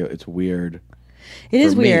is like, it's weird. It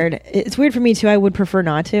is weird. It's weird for me too. I would prefer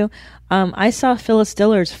not to. I saw Phyllis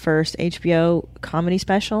Diller's first HBO comedy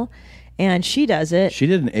special, and she does it. She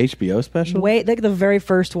did an HBO special? Like the very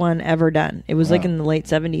first one ever done. It was like in the late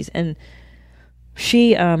 70s, and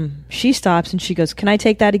she stops and she goes, "Can I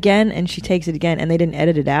take that again?" And she takes it again, and they didn't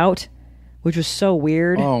edit it out, which was so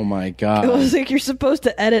weird. Oh my god! It was like you're supposed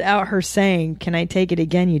to edit out her saying, "Can I take it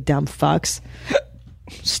again, you dumb fucks."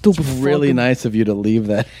 Stupid. It's really nice of you to leave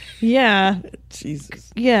that. Yeah.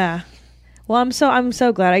 Jesus. Yeah. Well, I'm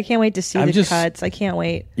so glad. I can't wait to see the cuts. I can't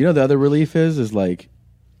wait. You know, the other relief is like,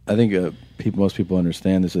 I think most people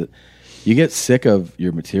understand this. That you get sick of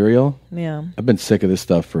your material. Yeah. I've been sick of this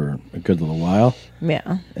stuff for a good little while.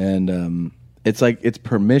 Yeah. And it's like it's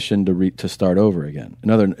permission to start over again.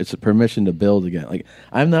 It's a permission to build again. Like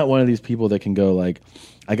I'm not one of these people that can go like,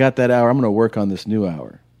 I got that hour. I'm going to work on this new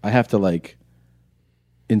hour. I have to like,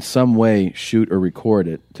 in some way, shoot or record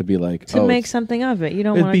it to be like to make something of it. You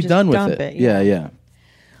don't want to be just done with dump it. it. Yeah.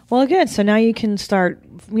 Well, good. So now you can start,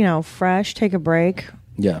 fresh. Take a break.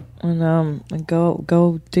 Yeah. And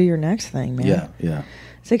go do your next thing, man. Yeah.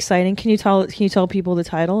 It's exciting. Can you tell people the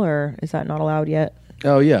title, or is that not allowed yet?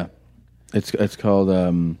 Oh yeah, it's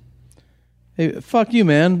called. Hey, fuck you,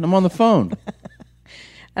 man! I'm on the phone.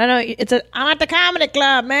 I don't know. I'm at the comedy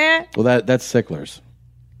club, man. Well, that's Sickler's.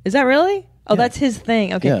 Is that really? Oh, that's his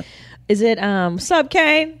thing. Okay. Yeah. Is it Sub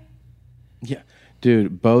Kane? Yeah,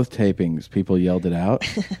 dude. Both tapings, people yelled it out,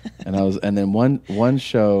 and then one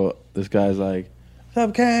show, this guy's like,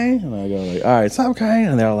 "Sub Kane," and I go like, "All right, Sub Kane,"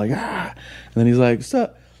 and they're all like, "Ah," and then he's like,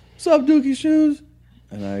 "Sup, Dookie Shoes,"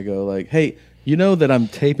 and I go like, "Hey, you know that I'm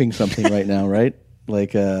taping something right now, right?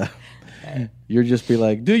 Like, you're just be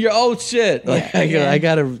like, do your old shit. Like, I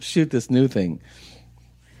gotta shoot this new thing."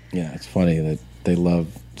 Yeah, it's funny that they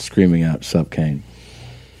love screaming out "Sup Kane,"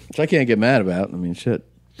 which I can't get mad about. I mean, shit.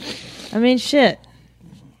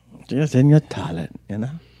 Just in your talent, you know.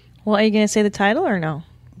 Well, are you gonna say the title or no?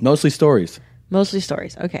 Mostly stories. Mostly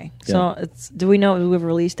stories. Okay. So do we know? Do we have a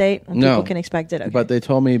release date when people can expect it? Okay. But they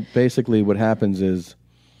told me basically what happens is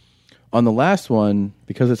on the last one,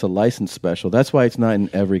 because it's a licensed special, that's why it's not in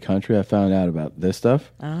every country. I found out about this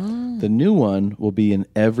stuff. Oh. The new one will be in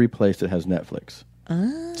every place that has Netflix.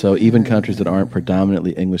 Oh. So even countries that aren't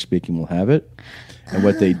predominantly English speaking will have it. And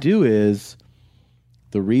what they do is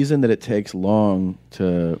the reason that it takes long it's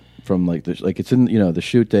in, the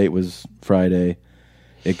shoot date was Friday.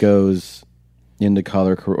 It goes into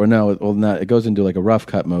color, it goes into like a rough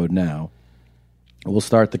cut mode now. We'll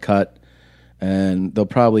start the cut, and they'll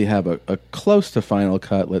probably have a close to final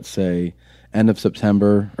cut, let's say end of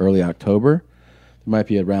September, early October. There might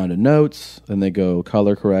be a round of notes, then they go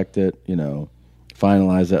color correct it,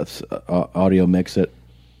 finalize that, audio mix it.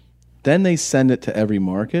 Then they send it to every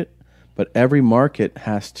market, but every market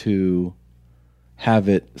has to have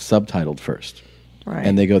it subtitled first. Right.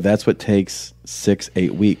 And they go, that's what takes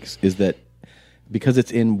 6-8 weeks, is that because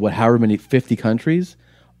it's in however many 50 countries,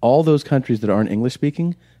 all those countries that aren't English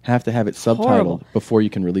speaking have to have it subtitled before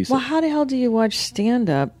you can release it. Well, how the hell do you watch stand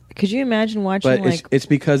up Could you imagine watching But it's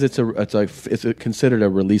because it's considered a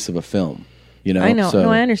release of a film. You know, I know. So, No,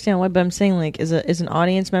 I understand why, but I'm saying like as an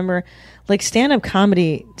audience member, like stand-up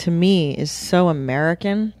comedy to me is so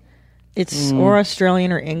American. It's or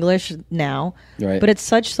Australian or English now, right? But it's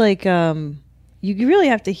such like you really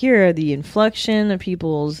have to hear the inflection of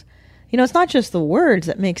people's. You know, it's not just the words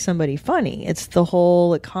that make somebody funny; it's the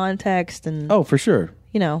whole context and. Oh, for sure.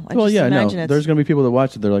 You know, there's going to be people that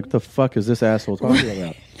watch it. They're like, "The fuck is this asshole talking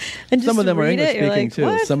about?" And some of them are English speaking like, too.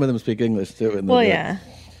 What? Some of them speak English too. Well, yeah.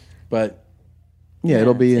 But yeah,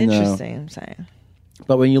 it'll be interesting. I'm saying.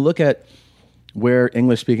 But when you look at where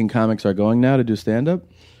English speaking comics are going now to do stand up,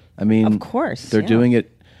 I mean, of course they're doing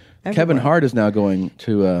it. Everywhere. Kevin Hart is now going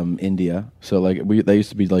to India. So like they used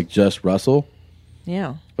to be like just Russell.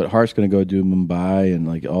 Yeah. But Hart's going to go do Mumbai and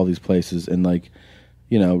like all these places, and like,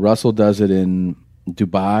 you know, Russell does it in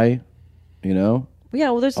Dubai. You know.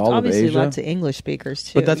 Yeah, well, there's obviously lots of English speakers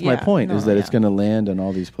too. But that's my point, is that it's going to land in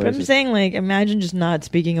all these places. But I'm saying, like, imagine just not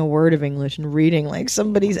speaking a word of English and reading like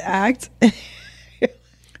somebody's act.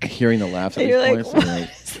 Hearing the laughs at You're these like,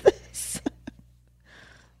 points. what is this?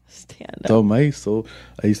 Stand up. So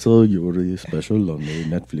I saw your special on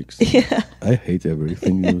Netflix. Yeah. I hate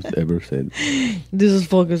everything you've ever said. This is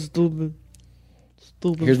fucking stupid.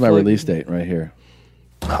 Here's my release date right here.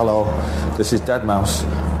 Hello, this is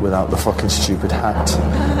Deadmau5 without the fucking stupid hat,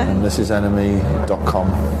 and this is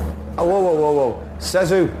enemy.com. Oh, whoa.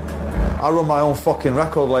 Says who? I run my own fucking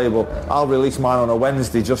record label. I'll release mine on a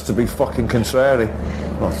Wednesday just to be fucking contrary.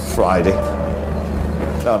 Not Friday.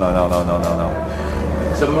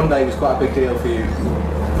 No. So Monday was quite a big deal for you.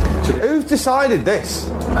 Who's decided this?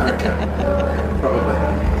 America. Probably.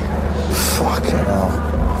 Fucking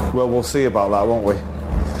hell. Well, we'll see about that, won't we?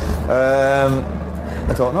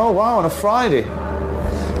 I don't know. Wow, on a Friday.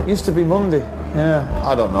 Used to be Monday. Yeah,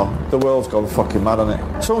 I don't know. The world's gone fucking mad on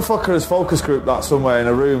it. Some fucker has focus grouped that somewhere in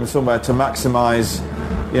a room somewhere to maximise,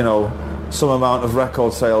 you know, some amount of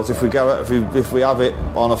record sales. If we have it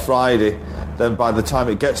on a Friday, then by the time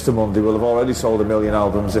it gets to Monday, we'll have already sold 1 million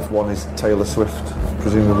albums. If one is Taylor Swift,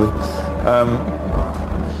 presumably.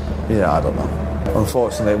 Yeah, I don't know.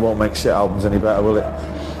 Unfortunately, it won't make shit albums any better, will it?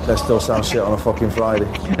 They still sound shit on a fucking Friday.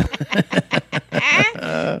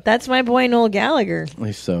 That's my boy Noel Gallagher.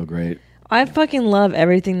 He's so great. I fucking love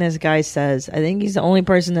everything this guy says. I think he's the only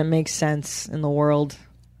person that makes sense in the world.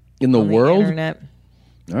 In the world? Internet.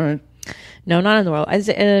 All right. No, not in the world. I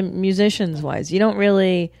say, musicians wise, I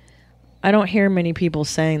don't hear many people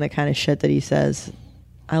saying the kind of shit that he says.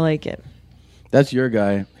 I like it. That's your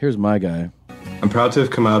guy. Here's my guy. I'm proud to have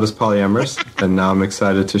come out as polyamorous, and now I'm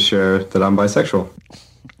excited to share that I'm bisexual.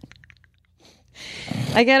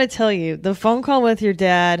 I gotta tell you, the phone call with your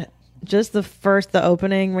dad, just the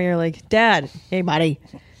opening where you're like, Dad, hey buddy,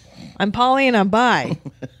 I'm poly and I'm bi.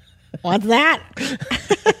 What's that?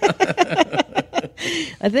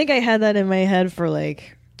 I think I had that in my head for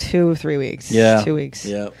like 2 or 3 weeks. Yeah. 2 weeks.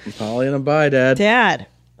 Yeah. I'm poly and I'm bi, Dad. Dad,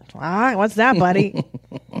 what's that, buddy?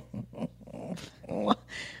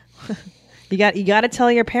 You got to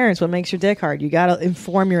tell your parents what makes your dick hard. You got to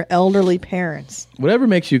inform your elderly parents. Whatever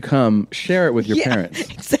makes you come, share it with your parents.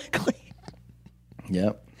 Exactly.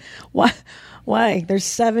 Yep. Why? They're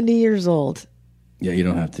 70 years old. Yeah, you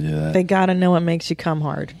don't have to do that. They got to know what makes you come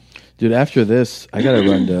hard. Dude, after this, I got to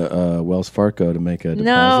run to Wells Fargo to make a deposit.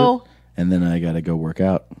 No. And then I got to go work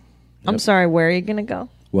out. Yep. I'm sorry, where are you going to go?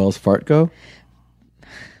 Wells Fargo.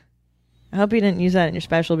 I hope you didn't use that in your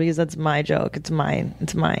special because that's my joke. It's mine.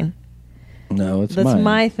 No, that's mine.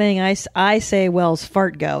 my thing. I say Wells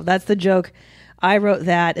Fargo. That's the joke. I wrote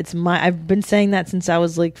that. It's my. I've been saying that since I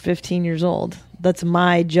was like 15 years old. That's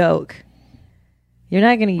my joke. You're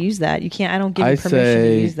not going to use that. You can't. I don't give you permission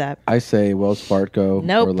to use that. I say Wells Fargo.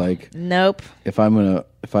 Nope. Or like. Nope. If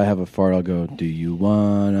I have a fart, I'll go. Do you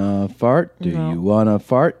wanna fart? Do you wanna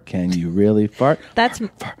fart? Can you really fart? That's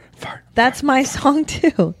fart. That's my song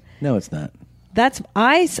too. No, it's not. That's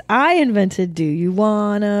I invented. Do you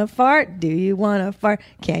wanna fart? Do you wanna fart?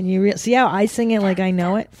 Can you see how I sing it like I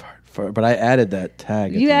know it? Fart. But I added that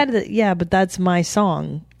tag. You added it, yeah. But that's my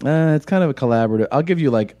song. It's kind of a collaborative. I'll give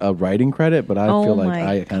you like a writing credit, but I feel like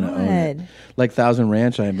I kind of own it. Like Thousand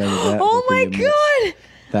Ranch, I invented that. Oh my god!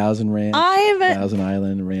 Thousand Ranch, Thousand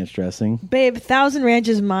Island ranch dressing. Babe, Thousand Ranch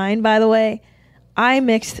is mine. By the way, I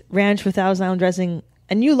mixed ranch with Thousand Island dressing,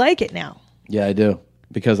 and you like it now. Yeah, I do.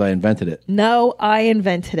 Because I invented it. No, I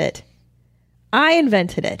invented it. I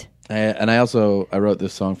wrote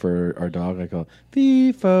this song for our dog. I call it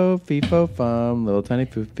Fee-fo, fee-fo, fum, little tiny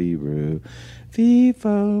poofy-roo.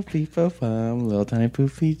 Fee-fo, fee-fo, fum, little tiny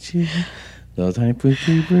poofy-choo. Little tiny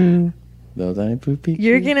poofy-roo. Little tiny poofy-choo.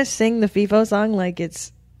 You're going to sing the FIFO song like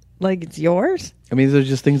it's Like it's yours? I mean, these are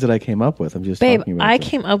just things that I came up with. I'm just talking about I them.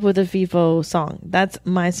 came up with a FIFO song. That's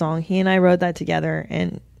my song. He and I wrote that together,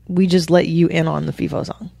 and we just let you in on the FIFO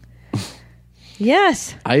song.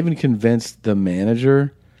 Yes. I even convinced the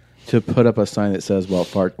manager to put up a sign that says Wells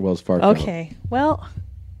Fargo. Okay. Well,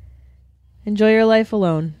 enjoy your life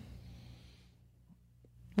alone.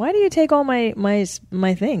 Why do you take all my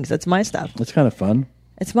things? That's my stuff. It's kind of fun.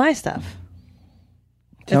 It's my stuff.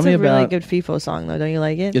 Tell me a really about- good FIFO song, though. Don't you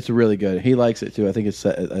like it? It's really good. He likes it too. I think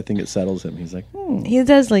it settles him. He's like, He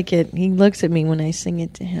does like it. He looks at me when I sing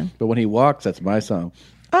it to him. But when he walks, that's my song.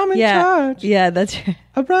 I'm in Yeah. charge. Yeah, that's right.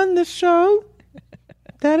 I run this show.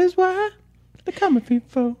 That is why they call me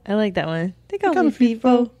FIFO. I like that one. They call me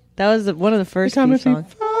FIFO. That was one of the first They call me FIFO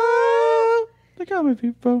songs. FIFO. They call me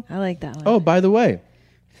FIFO. I like that one. Oh, by the way,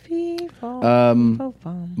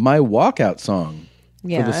 FIFO. my walkout song for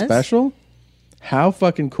the Yes. special. How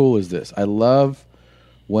fucking cool is this? I love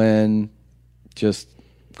when just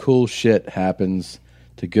cool shit happens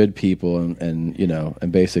to good people, and you know,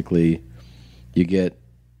 and basically you get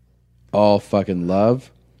all fucking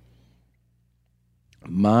love.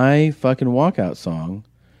 My fucking walkout song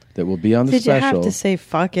that will be on the Did special. you have to say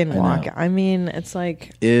fucking I know. walk? I mean, it's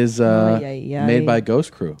like is made by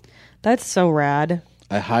Ghost Crew. That's so rad.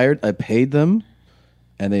 I paid them,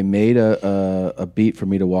 and they made a beat for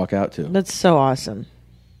me to walk out to. That's so awesome.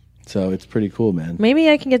 So it's pretty cool, man. Maybe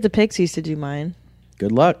I can get the Pixies to do mine.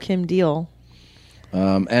 Good luck. Kim Deal.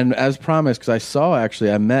 And as promised, because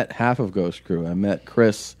I met half of Ghost Crew. I met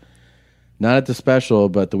Chris, not at the special,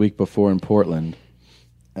 but the week before in Portland.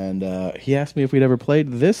 And he asked me if we'd ever played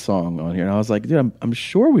this song on here. And I was like, dude, I'm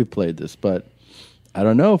sure we've played this, but I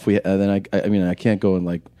don't know if we... then I mean, I can't go and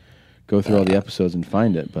like go through all the episodes and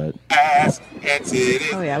find it, but... Ass and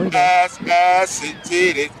titties. Oh, yeah, we did. Ass and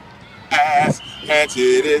titties. Ass and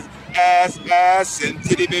titties. Ass and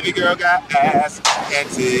titty. Baby girl got ass and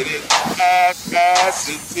titties. Ass and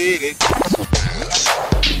titties. Ass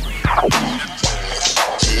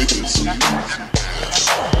and titties.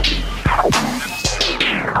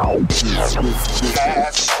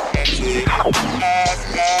 Ass and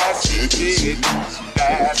titties.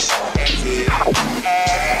 Ass and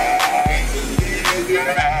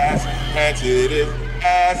titties. Ass and titties.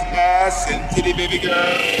 Ass and titty, baby girl.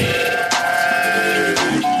 Ass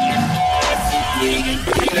and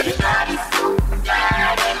titties. Ass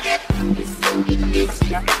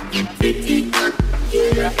and titties.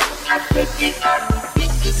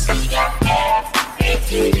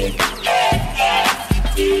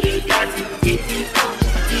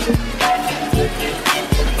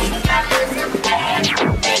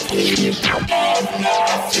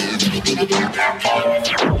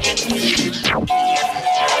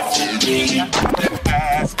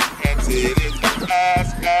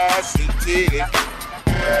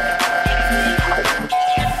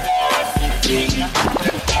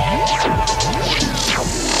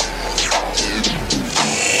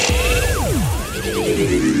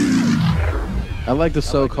 I like the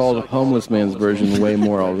so-called homeless man's version way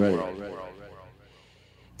more already.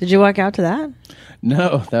 Did you walk out to that?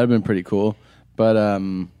 No, that'd have been pretty cool. But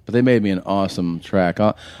they made me an awesome track.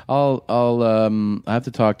 I have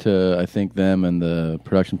to talk to, I think, them and the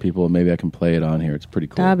production people, and maybe I can play it on here. It's pretty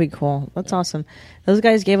cool. That'd be cool. That's awesome. Those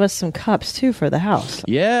guys gave us some cups too for the house.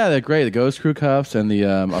 Yeah, they're great. The Ghost Crew cups and the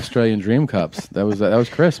Australian Dream cups. That was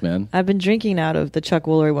Chris, man. I've been drinking out of the Chuck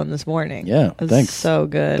Woolery one this morning. Yeah, It's thanks. so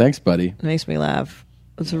good. Thanks, buddy. It makes me laugh.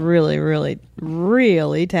 It's really, really,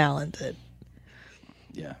 really talented.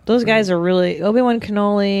 Yeah. Those guys are really... Obi-Wan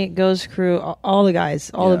Kenoly, Ghost Crew, all the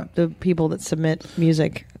guys, all the people that submit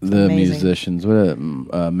music. It's The amazing. musicians. What?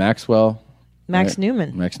 Maxwell. Max right?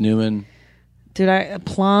 Newman. Max Newman. Dude,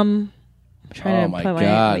 Plum... I'm trying Oh to my put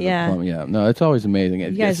God! the yeah. Plum- yeah. No, it's always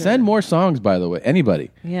amazing. guys Send more songs, by the way.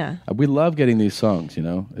 Anybody. Yeah. We love getting these songs. You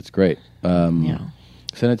know, it's great. Send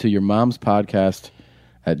it to your mom's podcast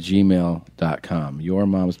at gmail.com. Your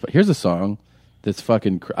mom's. Here's a song that's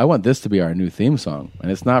fucking. I want this to be our new theme song,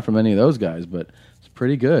 and it's not from any of those guys, but it's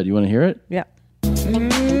pretty good. You want to hear it? Yeah.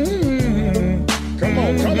 Come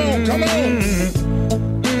on, come on, come on.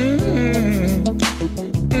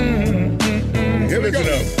 Here we go.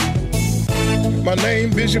 My name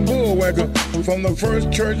Bishop Bullwacker, from the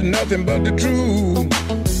first church, nothing but the truth.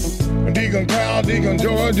 Deacon Kyle, Deacon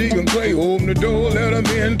George, Deacon Clay, open the door, let them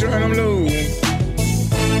in, turn them loose.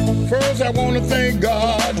 First, I want to thank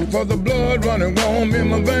God for the blood running warm in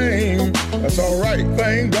my veins. That's all right.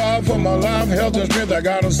 Thank God for my life, health, and strength. I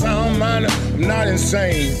got a sound mind. I'm not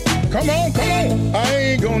insane. Come on, come on. I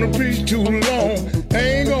ain't gonna preach too long.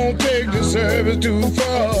 Ain't gonna take the service too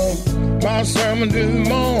far. My sermon this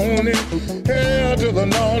morning. Hell to the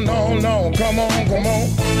no, no, no. Come on, come on,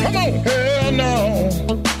 come on. Hell no.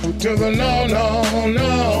 To the no, no,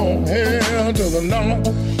 no. Hell to the no.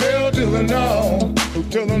 Hell to the no.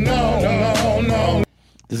 To the no, no, no.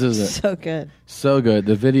 This is so good. So good.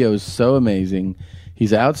 The video is so amazing.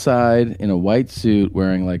 He's outside in a white suit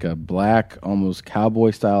wearing like a black, almost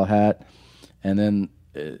cowboy style hat. And then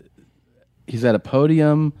he's at a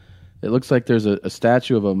podium. It looks like there's a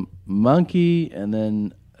statue of a monkey and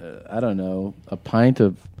then, I don't know, a pint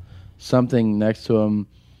of something next to him.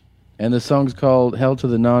 And the song's called Hell to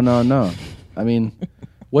the No, No, No. I mean,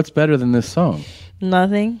 what's better than this song?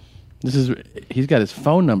 Nothing. He's got his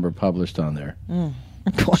phone number published on there.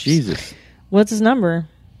 Of course. Jesus. What's his number?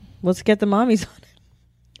 Let's get the mommies on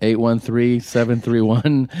it.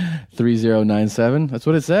 813-731-3097. That's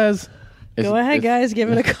what it says. Go ahead, guys. Give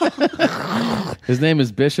it a call. His name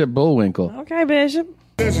is Bishop Bullwinkle. Okay, Bishop.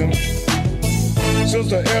 Listen,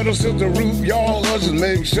 Sister Elder, Sister Ruth, y'all just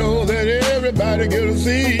make sure that everybody get a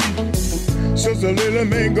seat. Sister Lily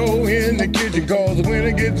may go in the kitchen, cause when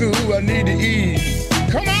I get through, I need to eat.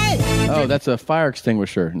 Come on! Oh, that's a fire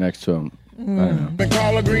extinguisher next to him. I don't know. The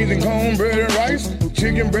collard greens and cornbread and rice,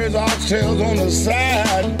 chicken breasts, oxtails on the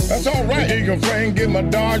side. That's all right. Deacon Frank, get my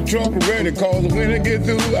Dodge truck ready, cause when I get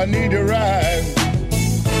through, I need to ride.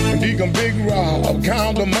 Deacon Big Rob,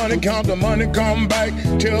 count the money, come back,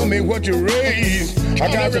 tell me what you raised.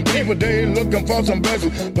 I got some people, they looking for some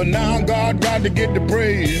blessings, but now God got to get the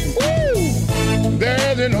praise. Woo!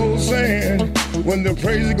 There's an old saying, when the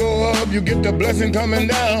praises go up, you get the blessing coming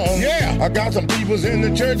down. Yeah, I got some peoples in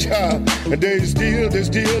the church house, and they're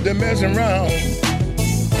messing around.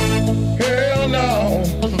 Hell no,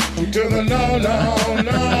 to the no, no,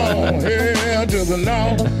 no. Hell to the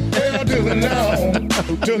no, hell to the no,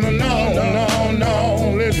 to the no, no,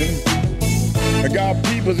 no. Listen, I got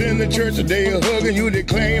peoples in the church that they hugging you, they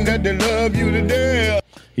claim that they love you to death.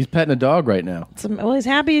 He's petting a dog right now. Well, he's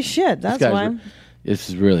happy as shit. That's why. This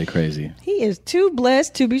is really crazy. He is too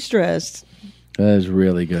blessed to be stressed. That is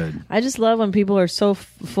really good. I just love when people are so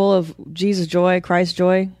full of Jesus joy, Christ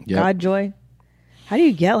joy, God joy. How do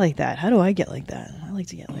you get like that? How do I get like that? I like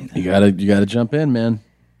to get like that. You gotta jump in, man.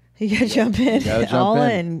 You gotta jump in. You gotta jump all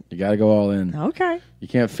in. You gotta go all in. Okay. You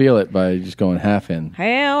can't feel it by just going half in.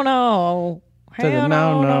 Hell no. Hell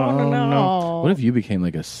no. What if you became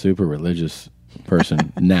like a super religious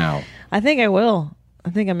person now? I think I will. I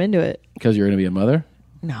think I'm into it. Because you're going to be a mother?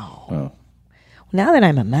 No. Oh. Now that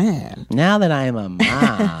I'm a mom.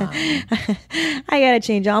 I got to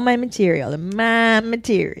change all my material. The mom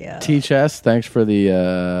material. T-Chess, thanks for the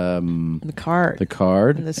card. The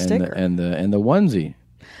card. And the sticker. And the onesie.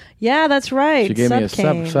 Yeah, that's right. She gave me a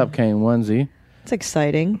Sup Cane onesie. It's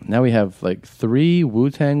exciting. Now we have like 3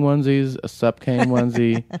 Wu-Tang onesies, a Sup Cane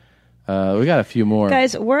onesie. We got a few more.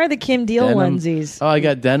 Guys, where are the Kim Deal onesies? Oh, I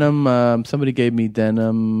got denim. Somebody gave me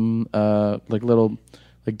denim, like little,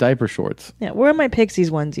 like diaper shorts. Yeah, where are my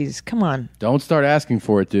Pixies onesies? Come on. Don't start asking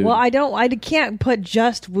for it, dude. Well, I can't put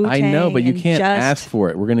just Wu-Tang. I know, but you can't ask for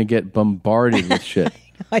it. We're going to get bombarded with shit.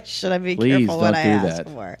 Should I be Please careful what I ask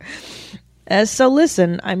for? So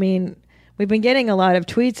listen, I mean, we've been getting a lot of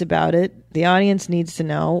tweets about it. The audience needs to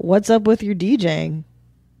know, what's up with your DJing?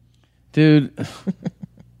 Dude...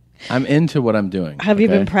 I'm into what I'm doing. Have you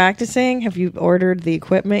been practicing? Have you ordered the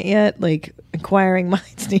equipment yet? Like, inquiring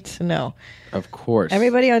minds need to know. Of course.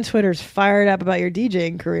 Everybody on Twitter's fired up about your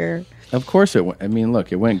DJing career. Of course it went. I mean,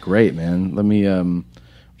 look, it went great, man. Let me,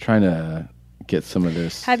 trying to get some of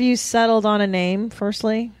this. Have you settled on a name,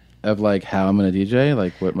 firstly? Of like how I'm going to DJ?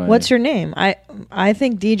 Like What's your name? I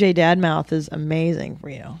think DJ Dadmouth is amazing for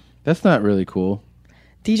you. That's not really cool.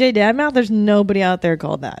 DJ Dadmouth? There's nobody out there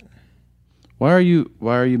called that. Why are you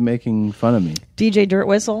making fun of me? DJ Dirt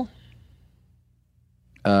Whistle?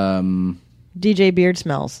 DJ Beard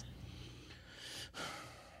Smells.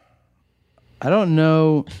 I don't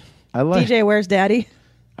know. I like DJ Where's Daddy?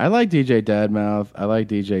 I like DJ Dadmouth. I like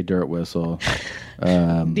DJ Dirt Whistle.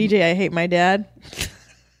 DJ I Hate My Dad.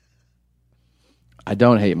 I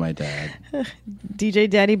don't hate my dad. DJ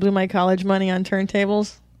Daddy Blew My College Money on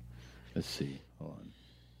Turntables. Let's see. Hold on.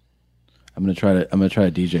 I'm gonna try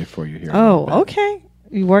to DJ for you here. Oh, okay.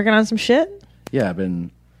 You working on some shit? Yeah, I've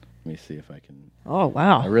been. Let me see if I can. Oh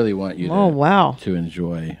wow! I really want you. To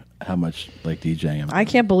enjoy how much like DJing. I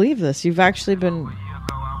can't believe this. You've actually been.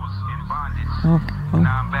 Now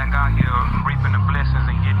I'm back out here reaping the blessings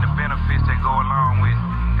and getting the benefits that go along with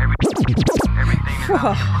everything that's out here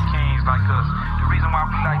for kings like us. The reason why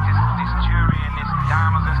we like this jewelry and this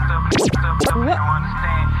diamonds and stuff we don't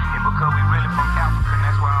understand is because we really from Africa, and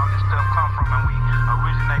that's where all this stuff come from, and we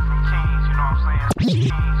originate from kings, you know what I'm saying?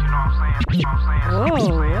 Kings, you know what I'm saying?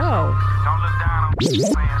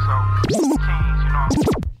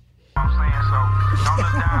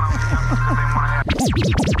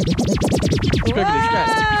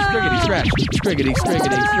 Scriggity, scratch.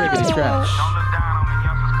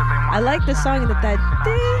 I like the song that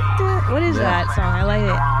what is that song? I like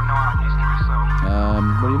it.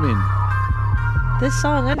 What do you mean? This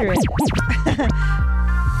song under it.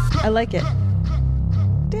 I like it.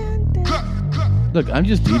 Look, I'm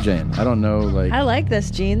just DJing. I don't know, like. I like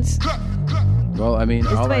this, Jeans. Well, I mean,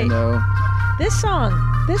 all I know. This song.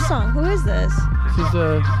 Who is this? This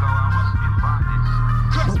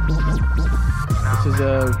is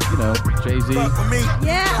Jay-Z.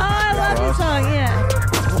 Yeah, I love this song, yeah.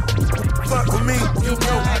 Fuck with me. You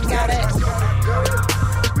know I got it.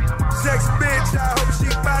 Sexy bitch, I hope she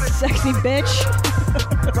got it. Sexy bitch.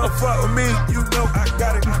 Come fuck with me, you know I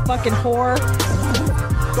got it. You fucking whore.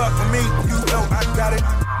 Fuck with me, you know I got it.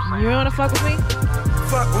 You wanna fuck with me?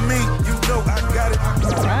 Fuck with me, you know I got it.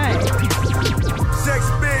 Alright.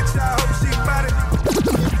 Sexy bitch, I hope she got it.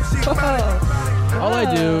 She got it.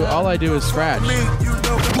 All I do is scratch.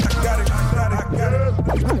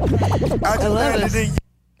 I love this.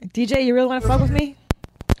 DJ, you really want to fuck with me?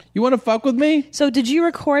 You want to fuck with me? So did you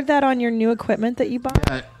record that on your new equipment that you bought?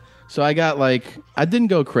 Yeah. So I got I didn't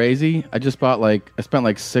go crazy. I just bought I spent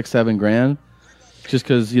 $6-7 grand just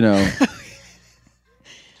because,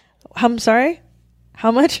 I'm sorry?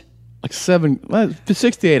 How much?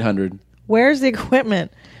 $6,800. Where's the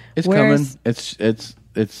equipment? It's coming. It's because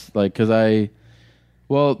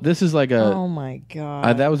this is oh my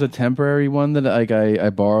god! That was a temporary one that I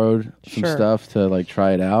borrowed some stuff to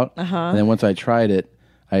try it out. And then once I tried it,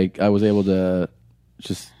 I was able to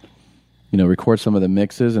just record some of the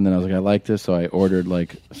mixes. And then I was like, I like this, so I ordered I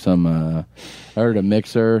ordered a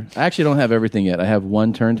mixer. I actually don't have everything yet. I have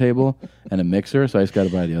one turntable and a mixer, so I just got to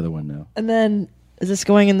buy the other one now. And then is this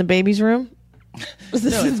going in the baby's room? No,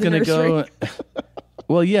 it's going to go.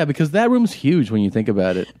 Well, yeah, because that room's huge when you think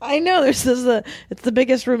about it. I know. It's the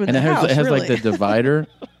biggest room in the house. And it has really. the divider,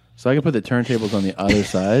 so I can put the turntables on the other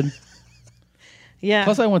side. Yeah.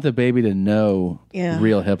 Plus, I want the baby to know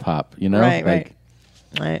real hip hop. Right.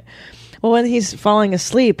 Well, when he's falling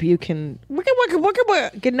asleep, you can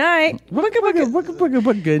good night.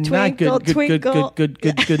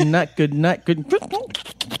 Good night.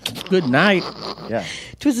 Good night. Yeah.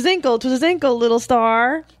 Twist his ankle, little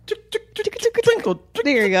star.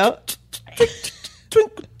 There you go.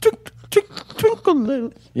 Twinkle,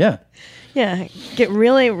 little. Yeah. Yeah. Get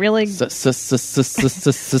really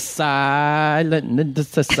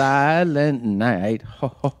silent night.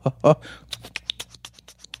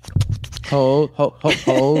 Holy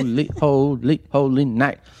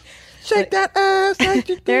night. Shake that ass.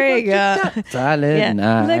 There you go. Silent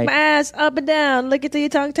night. Lick my ass up and down. Lick it till your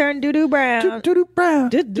tongue turn doo-doo brown. Doo-doo brown.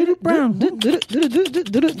 Doo-doo brown.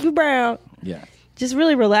 Doo-doo brown. Yeah. Just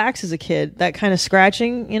really relax as a kid. That kind of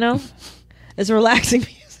scratching, is relaxing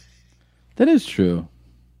music. That is true.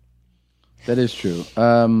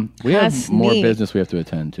 We have more business we have to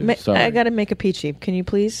attend to. Sorry. I got to make a peachy. Can you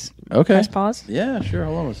please press pause? Yeah, sure.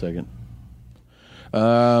 Hold on a second.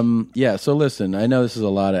 So listen, I know this is a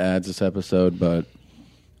lot of ads this episode, but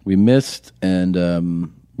we missed and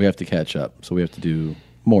we have to catch up. So we have to do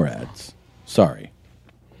more ads. Sorry.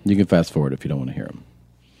 You can fast forward if you don't want to hear them.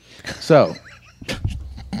 So,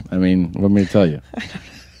 what am I to tell you?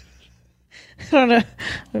 I don't know.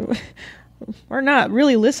 Or not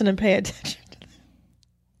really listen and pay attention.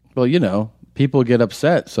 Well, people get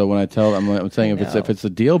upset. So when I tell them, I'm saying if it's a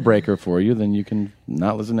deal breaker for you, then you can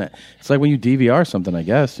not listen to it. It's like when you DVR something, I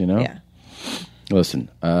guess, Yeah. Listen,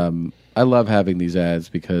 I love having these ads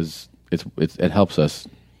because it helps us,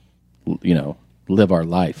 live our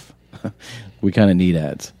life. We kind of need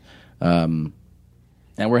ads. And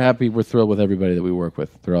we're thrilled with everybody that we work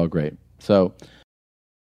with. They're all great. So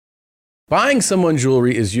buying someone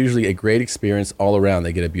jewelry is usually a great experience all around.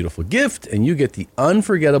 They get a beautiful gift, and you get the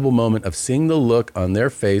unforgettable moment of seeing the look on their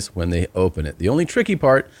face when they open it. The only tricky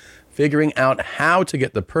part, figuring out how to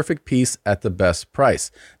get the perfect piece at the best price.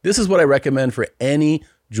 This is what I recommend for any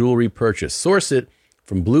jewelry purchase. Source it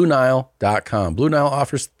from BlueNile.com. Blue Nile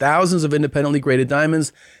offers thousands of independently graded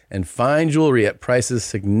diamonds and fine jewelry at prices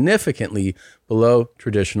significantly below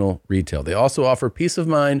traditional retail. They also offer peace of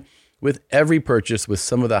mind with every purchase with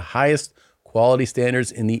some of the highest quality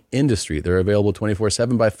standards in the industry. They're available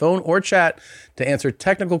 24/7 by phone or chat to answer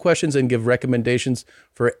technical questions and give recommendations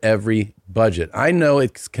for every budget. I know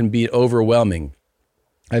it can be overwhelming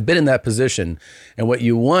I've been in that position, and what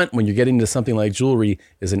you want when you're getting into something like jewelry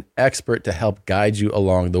is an expert to help guide you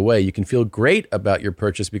along the way. You can feel great about your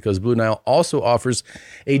purchase because Blue Nile also offers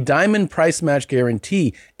a diamond price match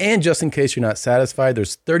guarantee. And just in case you're not satisfied,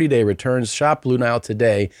 there's 30-day returns. Shop Blue Nile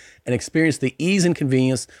today and experience the ease and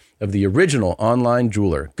convenience of the original online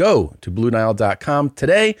jeweler. Go to BlueNile.com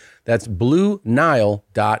today. That's BlueNile.com.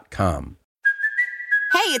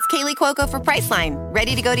 Hey, it's Kaylee Cuoco for Priceline.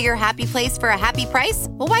 Ready to go to your happy place for a happy price?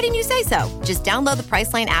 Well, why didn't you say so? Just download the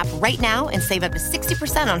Priceline app right now and save up to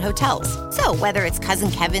 60% on hotels. So whether it's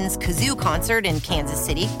Cousin Kevin's Kazoo Concert in Kansas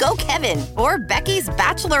City, go Kevin, or Becky's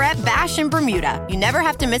Bachelorette Bash in Bermuda, you never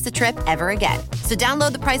have to miss a trip ever again. So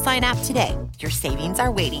download the Priceline app today. Your savings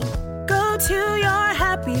are waiting. Go to your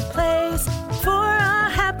happy place for a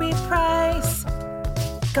happy price.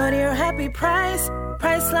 Go to your happy price,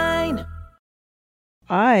 Priceline.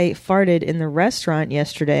 I farted in the restaurant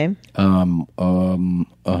yesterday. And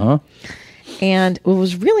what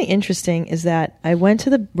was really interesting is that I went to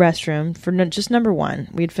the restroom for just number one.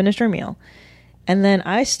 We had finished our meal. And then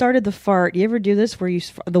I started the fart. You ever do this where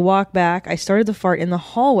the walk back? I started the fart in the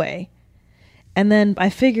hallway. And then I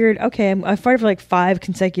figured, okay, I farted for like 5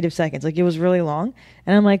 consecutive seconds. Like it was really long.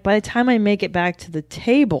 And I'm like, by the time I make it back to the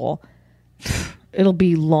table, it'll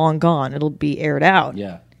be long gone. It'll be aired out.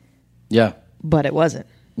 Yeah. Yeah. But it wasn't.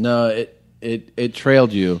 No, it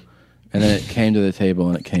trailed you, and then it came to the table,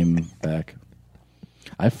 and it came back.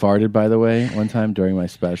 I farted, by the way, one time during my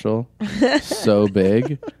special, so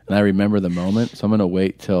big, and I remember the moment, so I'm going to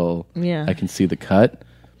wait till I can see the cut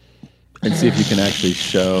and see if you can actually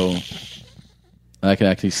show, I can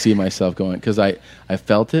actually see myself going, because I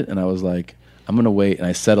felt it, and I was like, I'm going to wait, and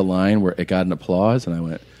I said a line where it got an applause, and I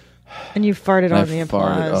went... And you farted on the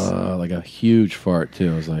applause. Like a huge fart, too.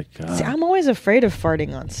 I was like, God. See, I'm always afraid of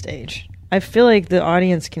farting on stage. I feel like the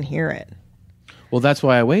audience can hear it. Well, that's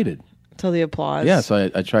why I waited. Till the applause. Yeah, so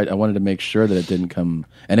I tried. I wanted to make sure that it didn't come...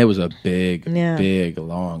 And it was a big,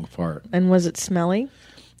 long fart. And was it smelly?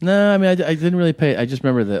 No, I mean, I didn't really pay... I just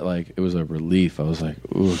remember that, like, it was a relief. I was like,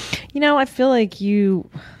 ooh. You know, I feel like you...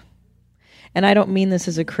 And I don't mean this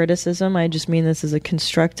as a criticism. I just mean this as a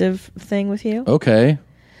constructive thing with you. Okay.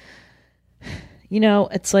 You know,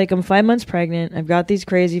 it's like I'm 5 months pregnant. I've got these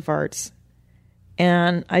crazy farts.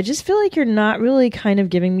 And I just feel like you're not really kind of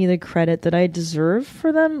giving me the credit that I deserve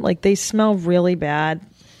for them. Like, they smell really bad.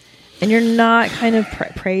 And you're not kind of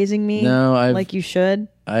praising me like you should.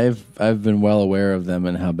 I've been well aware of them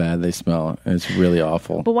and how bad they smell. It's really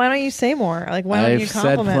awful. But why don't you say more? Like, why don't you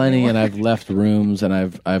compliment I've said plenty, me? and I've left rooms, and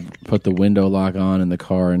I've put the window lock on in the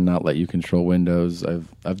car and not let you control windows.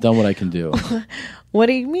 I've done what I can do. What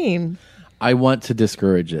do you mean? I want to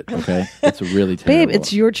discourage it, okay? It's really terrible. Babe,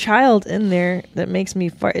 it's your child in there that makes me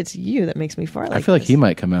fart. It's you that makes me fart like I feel like he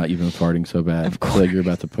might come out. You've been farting so bad. Of course. I feel like you're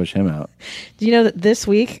about to push him out. Do you know that this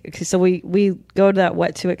week, so we go to that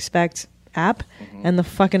What to Expect app, and the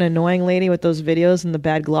fucking annoying lady with those videos and the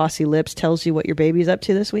bad glossy lips tells you what your baby's up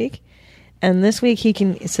to this week? And this week he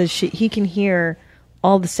can hear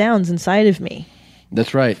all the sounds inside of me.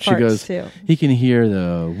 That's right. Farts She goes, too. He can hear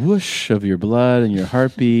the whoosh of your blood and your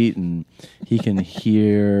heartbeat, and he can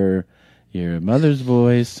hear your mother's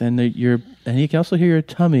voice, and he can also hear your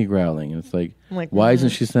tummy growling. And it's like why isn't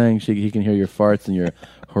she saying he can hear your farts and your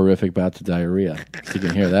horrific bouts of diarrhea? He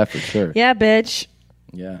can hear that for sure. Yeah, bitch.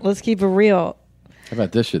 Yeah. Let's keep it real. How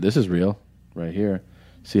about this shit? This is real right here.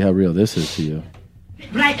 See how real this is to you.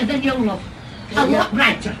 Brighter than you, love. A lot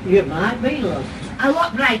brighter. You might be, love. A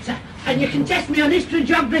lot brighter. And you can test me on history,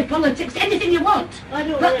 geography, politics, anything you want. But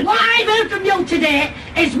what I've heard from you today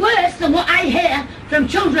is worse than what I hear from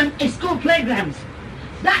children in school playgrounds.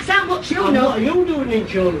 That's how much you know. What are you doing in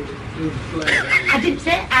children's playgrounds? I didn't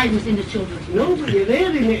say I was in the children's No, but you're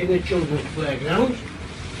hearing it in the children's playgrounds.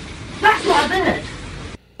 That's what I've heard.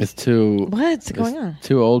 It's two... What's going on?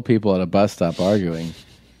 Two old people at a bus stop arguing.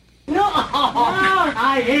 No,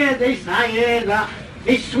 I hear this, I hear that.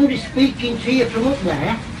 Is somebody speaking to you from up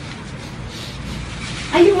there?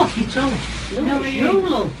 Are you off your trolley? No, you,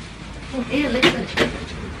 love. Oh, here, listen.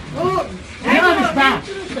 Oh, You're as bad.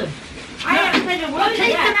 I haven't said a word Keep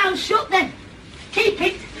yet. your mouth shut then. Keep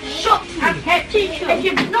it shut. I've kept it shut. If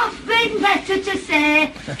you've nothing better to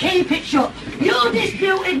say, keep it shut. You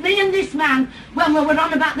disputed me and this man when we were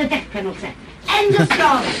on about the death penalty. End of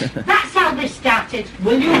story. That's how this started.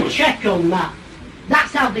 Will you check on that?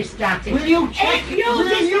 That's how this started. Will you check, If you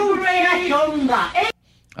disagree on that?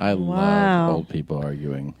 I love old people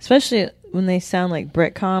arguing. Especially when they sound like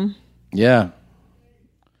Britcom. Yeah.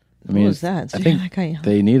 I mean, What was that? I think That guy-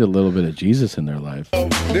 they need a little bit of Jesus in their life.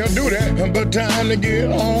 They'll do that, but time to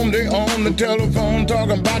get home, they on the telephone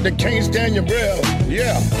talking about they can't stand your breath.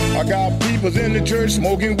 Yeah, I got peoples in the church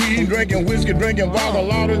smoking weed, drinking whiskey, drinking vodka, a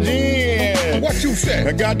lot of gin. What you say?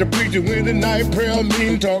 I got the preacher with the night prayer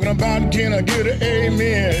meeting talking about can I get an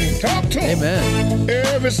amen? Talk to him. Amen.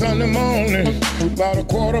 Every Sunday morning, about a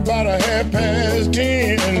quarter, about a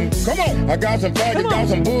 10:30. Come on, I got some faggots, got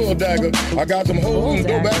some bull daggers, I got some hoes and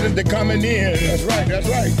go back. They're coming in. That's right, that's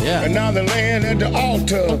right. Yeah. And now they're laying at the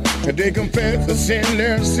altar. And they confess the sin,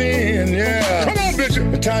 their sin. Yeah. Come on,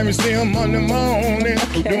 Bishop. The time is still Monday morning.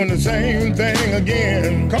 Doing the same thing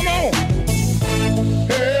again. Come on.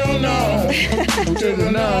 Hell no. To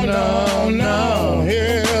the no, no, no.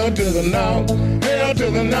 Hell to the no. Hell to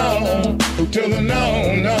the no. To the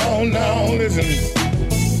no, no, no. Listen.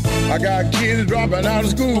 I got kids dropping out of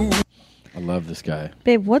school. I love this guy.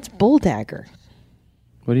 Babe, what's bull dagger?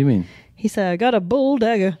 What do you mean? He said, I got a bull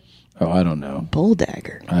dagger. Oh, I don't know. Bull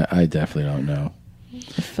dagger. I definitely don't know. I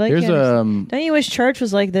feel like Here's don't you wish church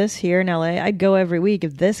was like this here in LA? I'd go every week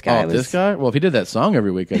if this guy was. This guy? Well, if he did that song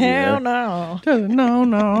every week, I'd be there. Hell no. No,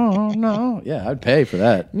 no, no. Yeah, I'd pay for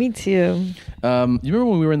that. Me too. You remember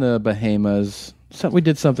when we were in the Bahamas? We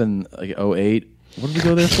did something like 08. What did we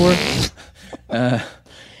go there for?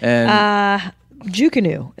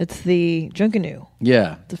 Jukanu. It's the Junkanu.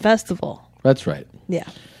 Yeah. The festival. That's right. Yeah.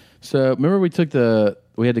 So remember we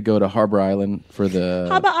had to go to Harbor Island for the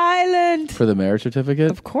Harbor Island. for the marriage certificate.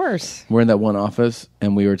 Of course. We're in that one office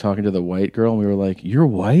and we were talking to the white girl and we were like, "You're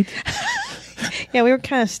white?" Yeah, we were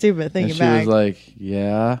kind of stupid And thinking she back. was like,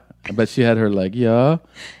 "Yeah," but she had her like, "Yeah,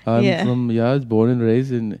 I was born and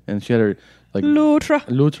raised in," and she had her like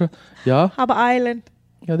Lutra, yeah, Harbor Island.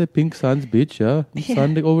 Yeah, the Pink Sands Beach, yeah.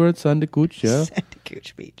 Sunday over at Sandy Cooch, yeah. Sandy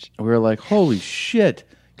Cooch Beach. We were like, holy shit.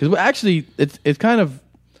 Because actually, it's kind of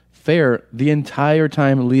fair. The entire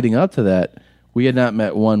time leading up to that, we had not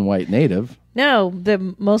met one white native. No,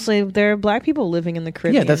 mostly they're black people living in the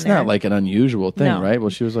Caribbean. Yeah, that's not like an unusual thing, No. right? Well,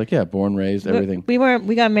 she was like, yeah, born, raised, everything. We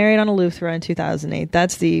got married on Eleuthera in 2008.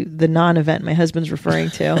 That's the non-event my husband's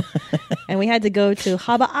referring to. And we had to go to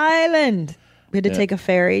Harbor Island. We had to take a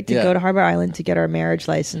ferry to go to Harbor Island to get our marriage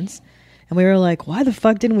license. And we were like, why the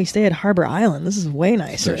fuck didn't we stay at Harbor Island? This is way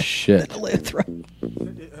nicer For shit. than Eleuthera.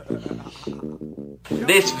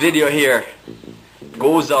 This video here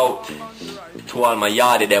goes out to all my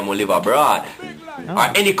yardie them who live abroad. Or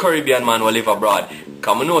any Caribbean man who live abroad.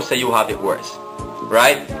 Come on, know say you have it worse.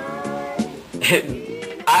 Right?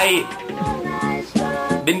 I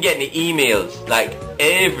been getting emails like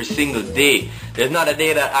every single day. There's not a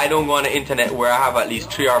day that I don't go on the internet where I have at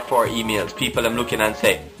least 3 or 4 emails. People I'm looking and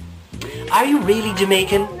say, are you really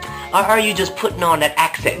Jamaican? Or are you just putting on that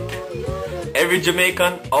accent? Every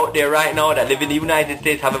Jamaican out there right now that live in the United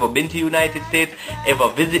States, have ever been to the United States, ever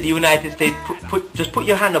visit the United States, just put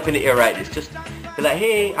your hand up in the air right this. Just be like,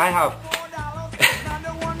 hey, I have.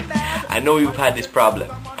 I know you've had this problem.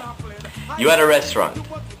 You're at a restaurant,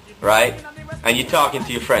 right? And you're talking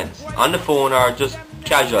to your friends on the phone or just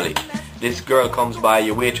casually. This girl comes by,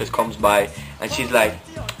 your waitress comes by, and she's like,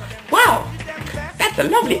 wow, that's a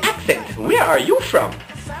lovely accent. Where are you from?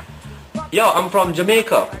 Yo, I'm from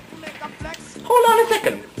Jamaica. Hold on a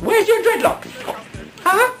second. Where's your dreadlocks?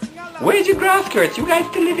 Huh? Where's your grass skirts? You guys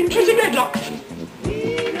still live in Treasure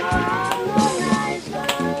Dreadlocks?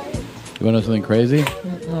 You want to know something crazy?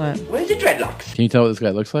 What? Where's your dreadlocks? Can you tell what this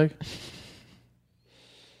guy looks like?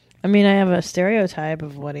 I mean, I have a stereotype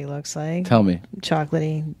of what he looks like. Tell me.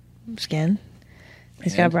 Chocolatey skin.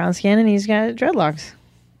 He's got brown skin and he's got dreadlocks.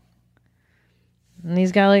 And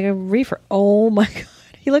he's got like a reefer. Oh my god.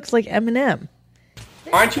 He looks like Eminem.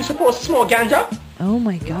 Aren't you supposed to smoke ganja? Oh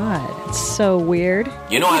my god. It's so weird.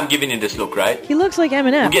 You know I'm giving you this look, right? He looks like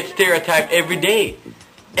Eminem. You get stereotyped every day.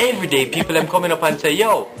 Every day people them coming up and say,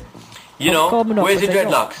 yo, you know, where's your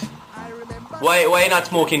dreadlocks? Why you not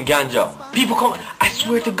smoking ganja? People come, I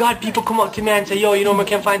swear to God, people come up to me and say, yo, you know, we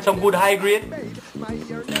can find some good high grade.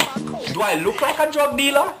 Do I look like a drug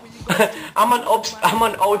dealer? I'm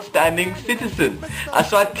an outstanding citizen.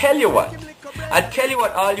 So I tell you what,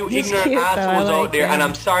 all you He's ignorant cute, though. assholes I like out there, him. and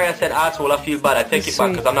I'm sorry I said asshole, I feel bad, I take He's it back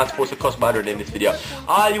sweet. because I'm not supposed to cuss better in this video.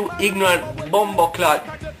 All you ignorant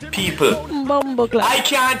bumbleclot people, I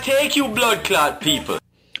can't take you blood clot people.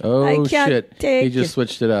 Oh, I can't shit. take He just it.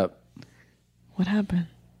 switched it up. What happened?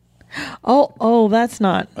 Oh, that's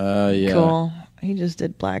not Yeah. cool. He just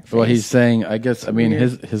did blackface. Well, he's saying, I guess, I mean,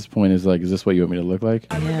 Weird. his point is like, is this what you want me to look like?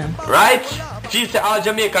 Yeah. Right? She said all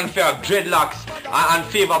Jamaican fair have dreadlocks. and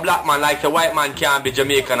favor black man like the white man can't be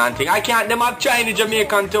Jamaican and thing. I can't, them have Chinese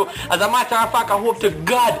Jamaican too. As a matter of fact, I hope to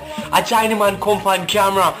God a Chinese man come on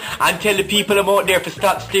camera and tell the people about there to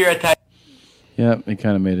stop stereotyping. Yeah, he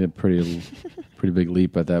kind of made a pretty big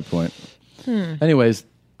leap at that point. Anyways,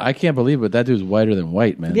 I can't believe it. That dude's whiter than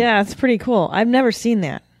white, man. Yeah, it's pretty cool. I've never seen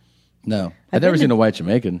that. No, I've never seen a white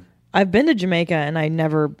Jamaican. I've been to Jamaica and I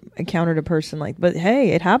never encountered a person like. But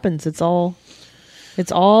hey, it happens. It's all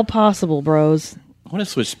possible, bros. I want to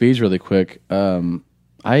switch speeds really quick.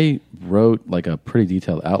 I wrote like a pretty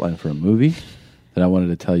detailed outline for a movie that I wanted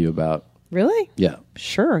to tell you about. Really? Yeah.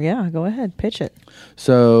 Sure. Yeah. Go ahead. Pitch it.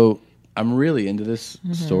 So I'm really into this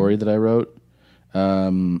story that I wrote.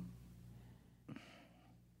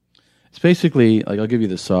 It's basically like, I'll give you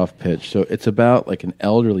the soft pitch. So it's about like an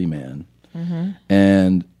elderly man,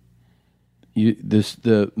 and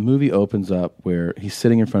the movie opens up where he's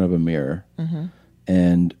sitting in front of a mirror,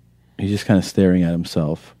 and he's just kind of staring at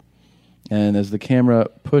himself. And as the camera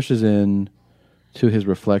pushes in to his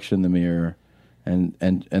reflection in the mirror,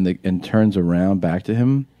 and turns around back to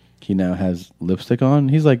him, he now has lipstick on.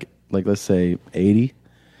 He's like let's say 80,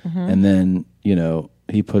 and then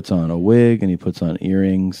he puts on a wig and he puts on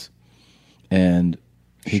earrings. And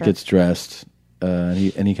he gets dressed, and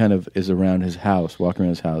he kind of is around his house, walking around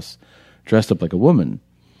his house, dressed up like a woman.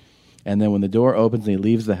 And then when the door opens and he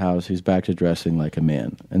leaves the house, he's back to dressing like a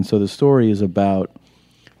man. And so the story is about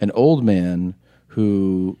an old man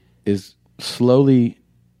who is slowly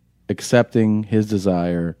accepting his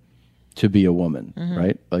desire to be a woman,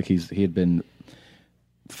 right? Like he had been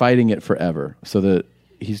fighting it forever. So that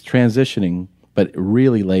he's transitioning, but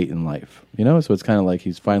really late in life, So it's kind of like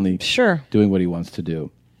he's finally doing what he wants to do.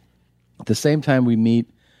 At the same time, we meet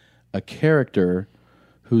a character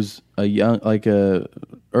who's a young, like a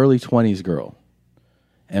early 20s girl,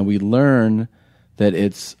 and we learn that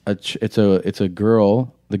it's a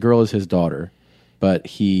girl. The girl is his daughter, but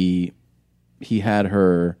he had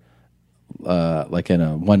her like in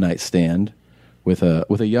a one night stand with a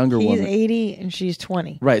younger woman. He's 80 and she's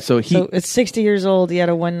 20. Right. So it's 60 years old. He had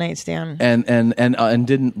a one night stand. And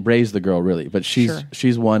didn't raise the girl really, but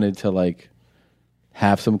she's wanted to like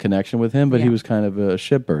have some connection with him, but he was kind of a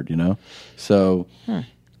shitbird,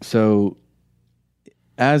 So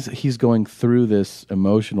as he's going through this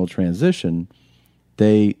emotional transition,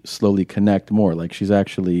 they slowly connect more. Like she's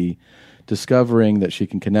actually discovering that she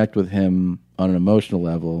can connect with him on an emotional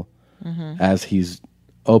level as he's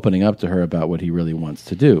opening up to her about what he really wants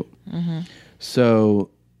to do. So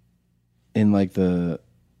in like the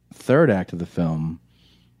third act of the film,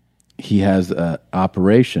 he has an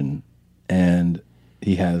operation and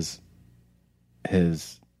he has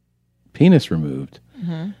his penis removed,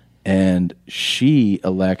 and she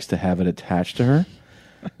elects to have it attached to her.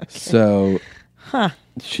 So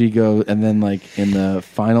she goes, and then like in the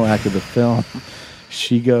final act of the film,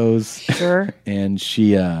 she goes and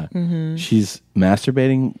she's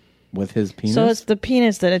masturbating with his penis. So it's the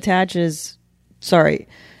penis that attaches. Sorry.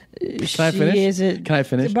 Can I finish? Can I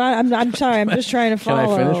finish? But I'm sorry. I'm just trying to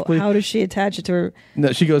follow. Can I finish, please? How does she attach it to her?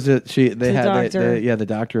 No, she goes to the doctor. Yeah, the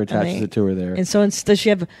doctor attaches it to her there. And so does she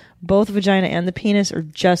have both vagina and the penis, or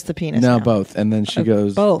just the penis? No, both. And then she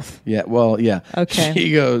goes both. Yeah. Well, yeah. Okay.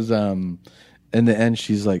 She goes. In the end,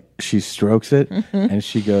 she's like, she strokes it, and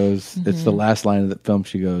she goes. It's the last line of the film.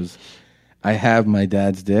 She goes, "I have my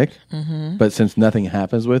dad's dick, but since nothing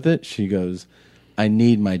happens with it, she goes, I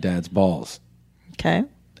need my dad's balls." Okay.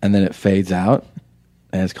 And then it fades out,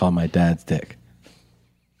 and it's called My Dad's Dick.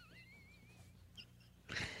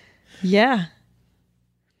 Yeah.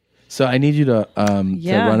 So I need you to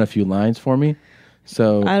run a few lines for me.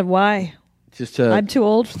 So why? Just to, I'm too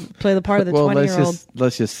old to play the part of the 20-year-old.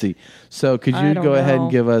 Let's just see. So could you go ahead and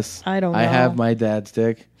give us? I don't know. I have my dad's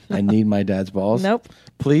dick. I need my dad's balls. Nope.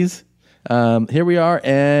 Please. Here we are,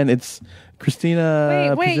 and it's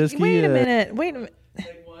Christina. Pazsitzky, wait a minute. Wait a minute.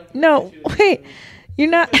 No, wait. You're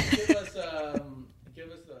not. Give us the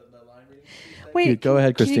line reading. Wait, go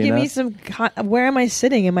ahead, Christina. Can you give me some? Where am I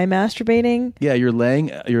sitting? Am I masturbating? Yeah, you're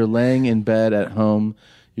laying in bed at home.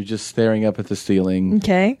 You're just staring up at the ceiling.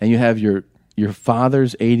 Okay. And you have your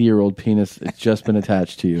father's 80-year-old penis. It's just been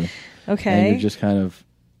attached to you. Okay. And you're just kind of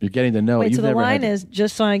getting to know. Wait, it. so the line is,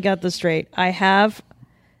 just so I got this straight. I have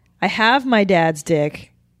my dad's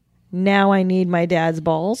dick. Now I need my dad's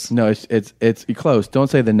balls. No, it's close. Don't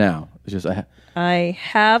say the now. It's just I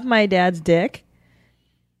have my dad's dick.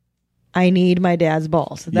 I need my dad's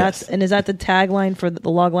balls. That's and is that the tagline for the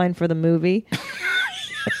log line for the movie?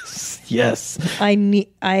 Yes.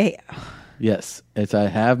 Yes. It's I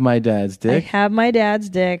have my dad's dick. I have my dad's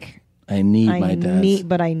dick. I need my dad's.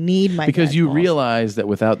 But I need my because dad's you balls. realize that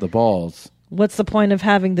without the balls, what's the point of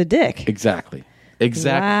having the dick? Exactly.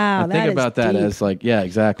 Wow, I think about that deep. as like, yeah,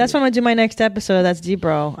 exactly. That's what I'm going to do my next episode. That's deep,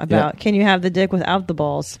 bro. About can you have the dick without the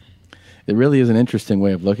balls? It really is an interesting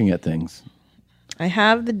way of looking at things. I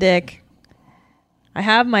have the dick. I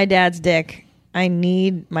have my dad's dick. I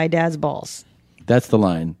need my dad's balls. That's the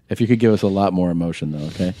line. If you could give us a lot more emotion, though,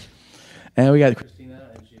 okay? And we got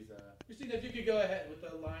Christina, and she's... Christina, if you could go ahead with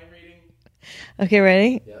the line reading. Okay,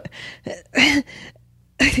 ready? Yeah.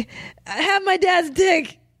 I have my dad's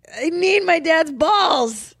dick. I need my dad's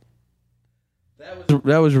balls.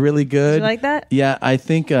 That was really good. Did you like that? Yeah, I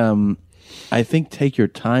think take your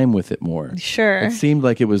time with it more. Sure. It seemed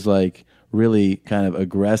like it was like really kind of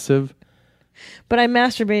aggressive. But I'm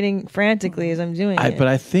masturbating frantically as I'm doing it. But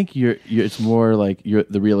I think it's more like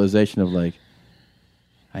the realization of like,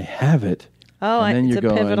 I have it. Oh, and then it's you're a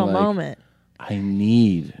going pivotal like, moment. I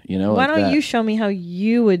need, Why like don't that. you show me how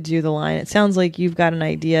you would do the line? It sounds like you've got an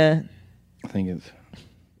idea. I think it's...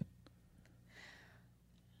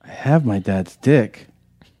 I have my dad's dick.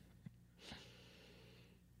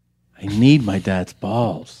 I need my dad's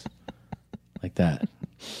balls. Like that.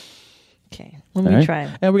 Okay, let me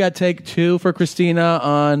try. And we got take 2 for Christina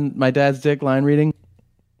on my dad's dick line reading.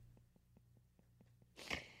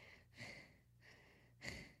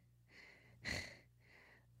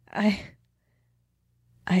 I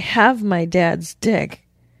have my dad's dick.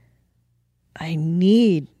 I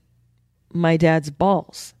need my dad's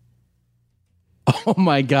balls. Oh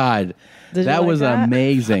my God. Did you That like was that?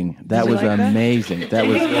 amazing. That was amazing. That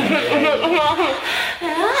was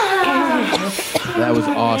that was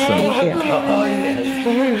awesome.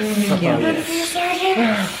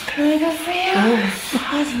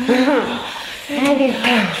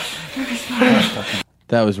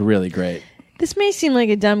 That was really great. This may seem like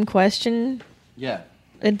a dumb question. Yeah.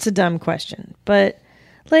 It's a dumb question. But,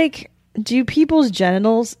 like, do people's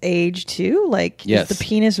genitals age too? Like, Yes. is the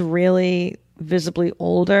penis really visibly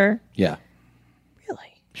older? Yeah.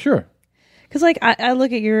 Really? Sure. Because, like, I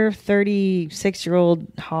look at your 36-year-old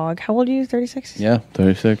hog. How old are you? 36? Yeah,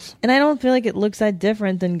 36. And I don't feel like it looks that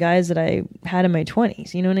different than guys that I had in my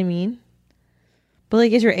 20s. You know what I mean? But,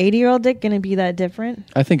 like, is your 80-year-old dick going to be that different?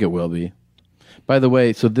 I think it will be. By the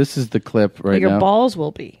way, so this is the clip right Like your now. balls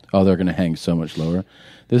will be. Oh, they're going to hang so much lower.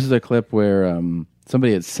 This is a clip where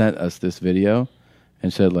somebody had sent us this video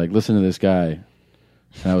and said, like, listen to this guy.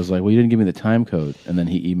 And I was like, well, you didn't give me the time code. And then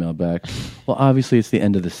he emailed back, well, obviously it's the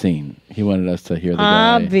end of the scene. He wanted us to hear the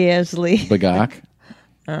guy. Obviously. Bagak.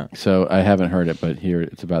 Oh. So I haven't heard it, but here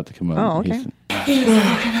it's about to come up. Oh, okay. Here we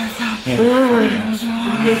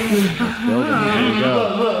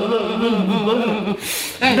go.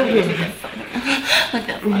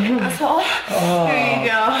 Asshole. There you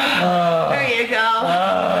go. There you go.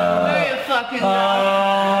 There you fucking go.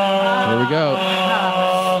 Here we go.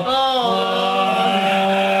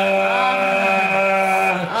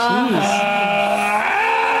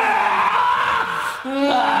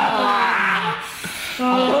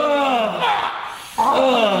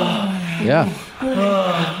 Yeah.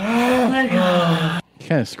 He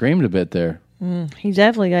kind of screamed a bit there. He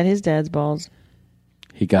definitely got his dad's balls.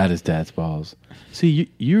 He got his dad's balls.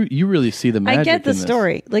 See, you really see the magic. I get the in this.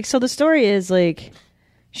 story. Like, so the story is like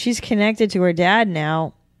she's connected to her dad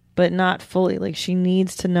now, but not fully. Like, she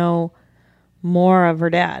needs to know more of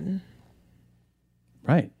her dad.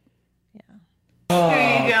 Right.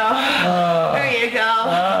 There you go. There you go.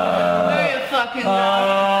 There you fucking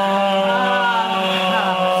go.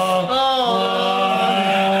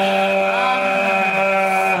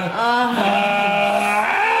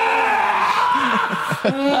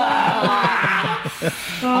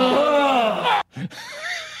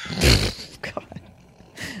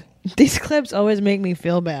 These clips always make me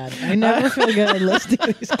feel bad. I never feel good listening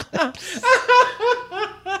to these clips.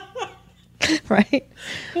 Right?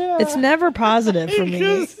 Yeah. It's never positive for me.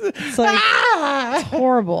 It's like it's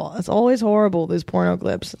horrible. It's always horrible, these porno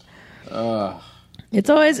clips.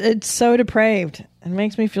 It's so depraved. It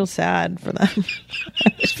makes me feel sad for them. I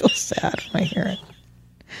just feel sad when I hear it.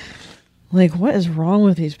 Like, what is wrong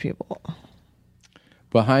with these people?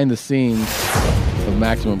 Behind the scenes of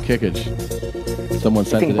Maximum Kickage, someone I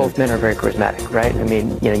sent think it both in. men are very charismatic, right? I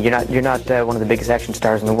mean, you know, you're not one of the biggest action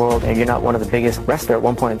stars in the world, and you're not one of the biggest wrestler at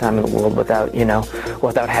one point in time in the world without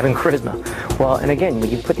having charisma. Well, and again,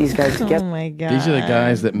 when you put these guys together, Oh my god! These are the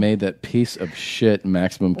guys that made that piece of shit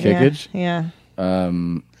Maximum Kickage. Yeah.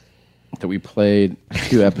 That we played a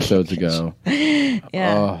few episodes ago.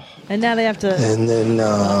 Yeah. And now they have to. And then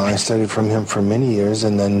I studied from him for many years,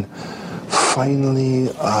 and then finally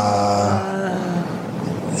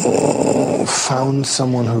found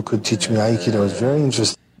someone who could teach me Aikido. I was very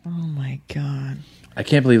interested. Oh my god! I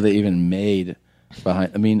can't believe they even made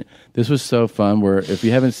behind. I mean, this was so fun. Where if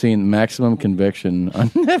you haven't seen Maximum Conviction on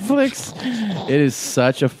Netflix, it is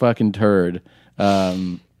such a fucking turd.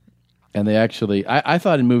 And they actually, I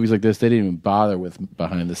thought in movies like this they didn't even bother with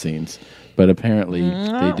behind the scenes, but apparently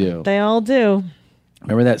they do. They all do.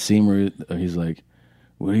 Remember that scene where he's like,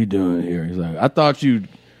 "What are you doing here?" He's like,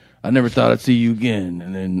 I never thought I'd see you again."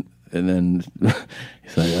 And then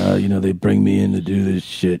he's like, they bring me in to do this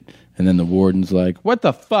shit. And then the warden's like, "What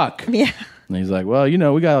the fuck?" Yeah. And he's like, "Well,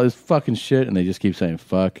 we got all this fucking shit." And they just keep saying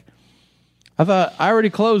fuck. I thought, I already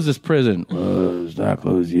closed this prison. Well, it's not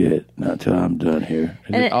closed yet. Not till I'm done here.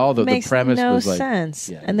 And it all the makes premise no was like, sense.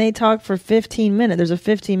 Yeah. And they talk for 15 minutes. There's a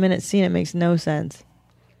 15-minute scene. It makes no sense.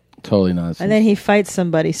 Totally nonsense. And then he fights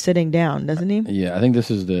somebody sitting down, doesn't he? Yeah, I think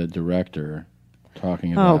this is the director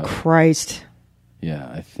talking Oh, about. Christ.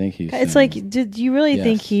 Yeah, I think he's. It's saying- like, did you really Yes.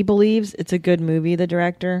 think he believes it's a good movie, the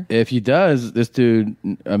director? If he does, this dude,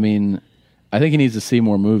 I mean, I think he needs to see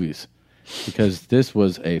more movies because this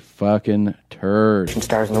was a fucking turd.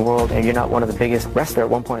 Stars in the world, and you're not one of the biggest wrestler at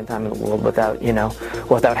one point in time in the world without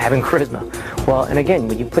having charisma. Well, and again,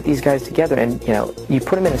 when you put these guys together and you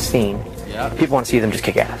put them in a scene, people want to see them just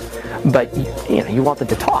kick ass. But you want them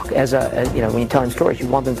to talk when you're telling stories, you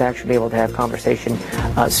want them to actually be able to have conversation,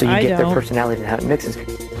 so you get their personality and how it mixes.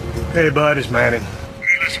 Hey, bud, it's Manning. Hey,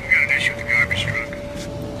 listen, we got an issue with the garbage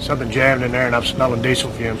truck. Something jammed in there, and I'm smelling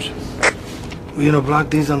diesel fumes. Well, Block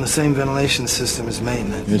D's on the same ventilation system as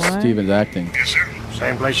maintenance. It's Steven's acting. Yes, sir.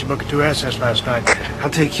 Same place you booked 2 assets last night. I'll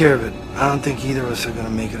take care of it. I don't think either of us are going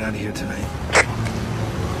to make it out of here tonight.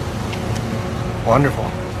 Wonderful.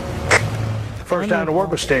 First time to work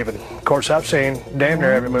with Steven. Of course, I've seen damn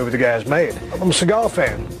near every movie the guy's made. I'm a Seagal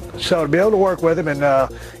fan, so to be able to work with him and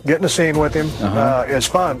get in the scene with him is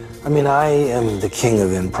fun. I mean, I am the king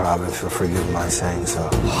of improv, if you'll forgive my saying so.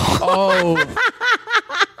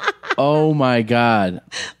 Oh my God.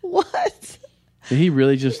 What? Did he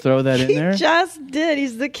really just throw that in there? He just did.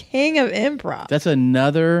 He's the king of improv. That's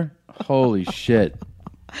another. Holy shit.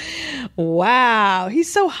 Wow.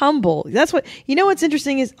 He's so humble. That's what, what's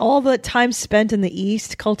interesting is all the time spent in the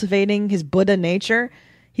East cultivating his Buddha nature.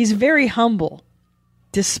 He's very humble.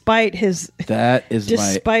 Despite his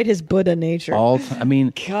his Buddha nature. I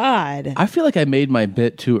mean, God. I feel like I made my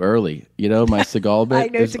bit too early. My Seagal bit. I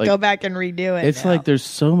know to go back and redo it. It's like there's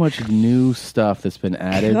so much new stuff that's been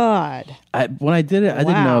added. God. When I did it, I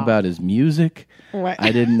didn't know about his music. Right.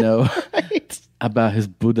 I didn't know about his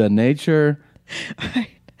Buddha nature.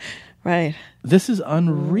 Right. This is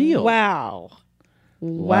unreal. Wow.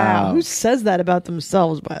 Who says that about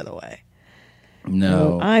themselves, by the way?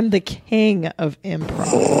 No. I'm the king of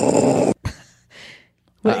improv.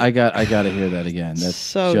 I got to hear that again. That's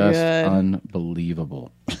so just good.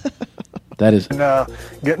 Unbelievable. That is.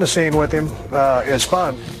 Getting the scene with him is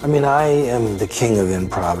fun. I mean, I am the king of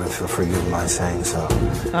improv, if you'll forgive my saying so.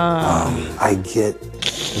 I get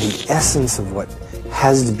the essence of what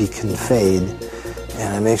has to be conveyed,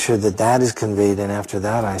 and I make sure that is conveyed, and after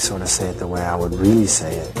that I sort of say it the way I would really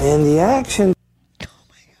say it. And the action...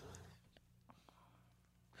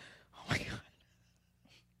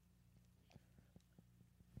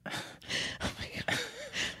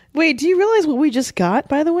 Wait, do you realize what we just got,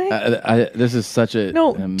 by the way? This is such a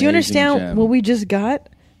No, do you understand gem. what we just got?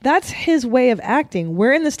 That's his way of acting.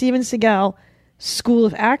 We're in the Steven Seagal school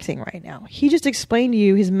of acting right now. He just explained to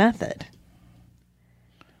you his method.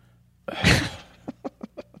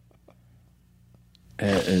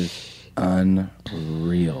 It is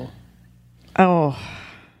unreal. Oh.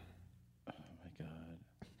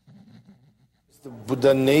 The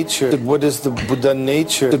Buddha nature. What is the Buddha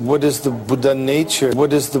nature? What is the Buddha nature?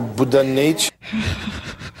 What is the Buddha nature?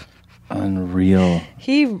 Unreal.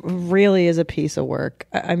 He really is a piece of work.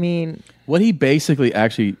 I mean... What he basically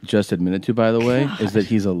actually just admitted to, by the way, is that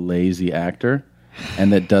he's a lazy actor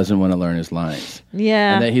and that doesn't want to learn his lines.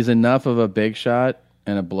 Yeah. And that he's enough of a big shot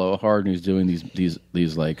and a blowhard and he's doing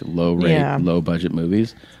these like low rate, low budget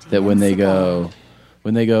movies that when they go,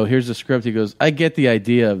 here's the script, he goes, I get the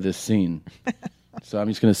idea of this scene. So I'm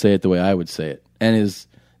just going to say it the way I would say it. And is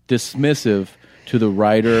dismissive to the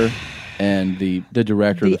writer and the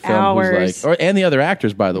director of the film who's like, and the other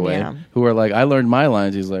actors, by the way, who are like, I learned my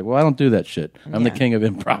lines. He's like, well, I don't do that shit. I'm the king of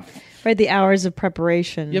improv. Right, the hours of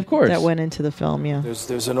preparation of course. that went into the film,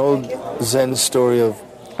 There's an old Zen story of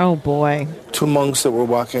oh boy, two monks that were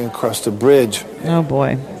walking across the bridge. Oh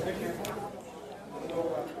boy.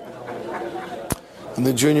 And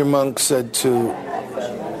the junior monk said to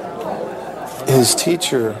his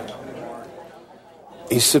teacher,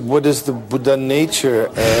 he said, what is the Buddha nature?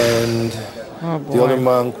 And the older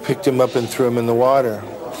monk picked him up and threw him in the water.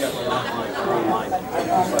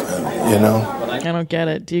 You know? I don't get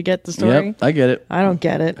it. Do you get the story? Yep, I get it. I don't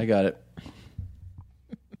get it. I got it.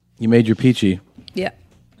 You made your peachy. Yeah.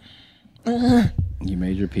 You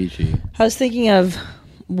made your peachy. I was thinking of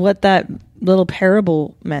what that little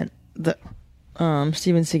parable meant that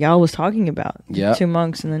Steven Seagal was talking about. Yeah. 2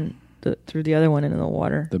 monks and then threw the other one into the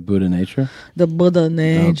water. The Buddha nature? The Buddha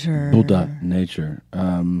nature. Buddha nature.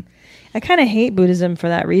 I kind of hate Buddhism for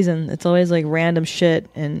that reason. It's always like random shit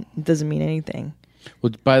and it doesn't mean anything.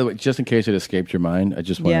 Well, by the way, just in case it escaped your mind, I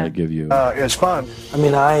just wanted to give you... It's fun. I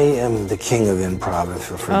mean, I am the king of improv, if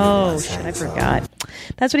you'll forgive Oh, my shit, saying I so. forgot.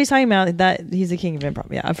 That's what he's talking about. That he's the king of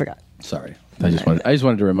improv. Yeah, I forgot. Sorry. I just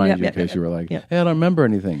wanted to remind you in case you were like, hey, I don't remember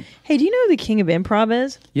anything. Hey, do you know who the king of improv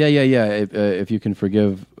is? Yeah. If you can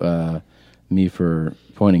forgive me for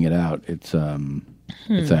pointing it out, it's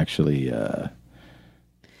actually...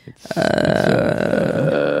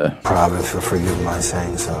 Improv, if you'll forgive my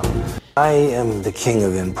saying so. I am the king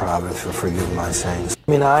of improv, if you'll forgive my saying so.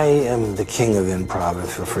 I mean, I am the king of improv,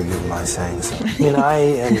 if you'll forgive my saying so. I mean, I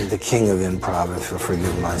am the king of improv, if you'll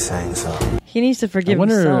forgive my saying so. He needs to forgive I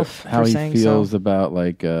wonder himself how for he saying feels so. about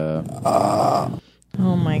like... Oh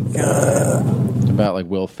my god. About like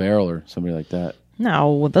Will Ferrell or somebody like that.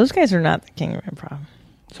 No, those guys are not the king of improv.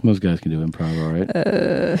 Some of those guys can do improv, all right?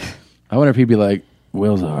 I wonder if he'd be like,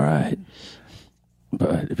 Will's all right.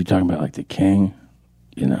 But if you're talking about like the king,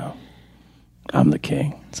 you know, I'm the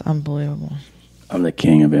king. It's unbelievable. I'm the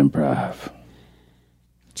king of improv.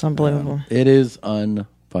 It's unbelievable. It is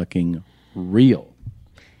unfucking real.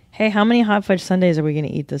 Hey, how many hot fudge sundaes are we going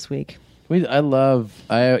to eat this week? You always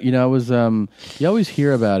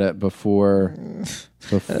hear about it before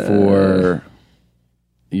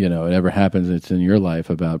you know, it ever happens. It's in your life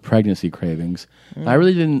about pregnancy cravings. I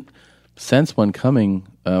really didn't sense one coming.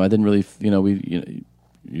 I didn't really,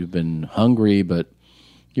 you've been hungry, but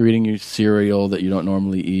you're eating your cereal that you don't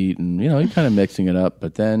normally eat, and you're kind of mixing it up.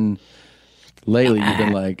 But then lately, you've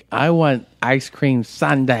been like, I want ice cream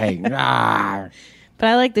sundae. Ah. But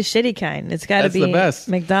I like the shitty kind. It's got to That's be the best.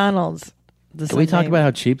 McDonald's. Can we talk about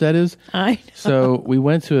how cheap that is? I know. So we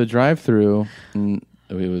went to a drive-thru, and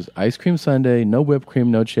it was ice cream sundae, no whipped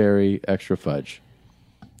cream, no cherry, extra fudge.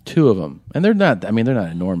 2 of them, and they're not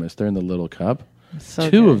enormous. They're in the little cup. So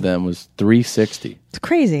 2 good. of them was $3.60. It's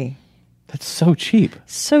crazy. That's so cheap.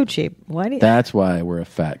 So cheap. Why do you? That's why we're a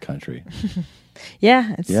fat country.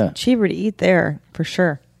 Yeah, it's cheaper to eat there for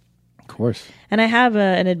sure. Of course. And I have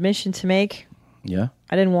an admission to make. Yeah.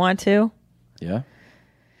 I didn't want to. Yeah.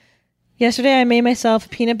 Yesterday, I made myself a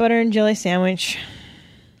peanut butter and jelly sandwich,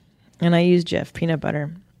 and I used Jif peanut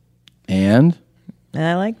butter, and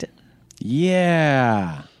I liked it.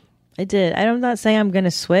 Yeah. I did. I'm not saying I'm going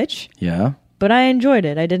to switch. Yeah. But I enjoyed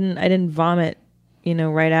it. I didn't vomit,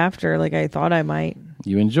 right after like I thought I might.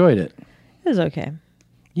 You enjoyed it. It was okay.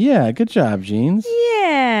 Yeah, good job, Jeans.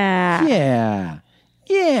 Yeah. Yeah.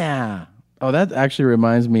 Yeah. Oh, that actually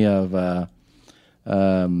reminds me of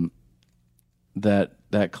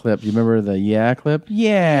that clip. You remember the yeah clip?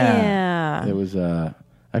 Yeah. It was I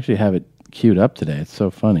actually have it queued up today. It's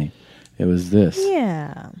so funny. It was this.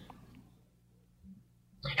 Yeah.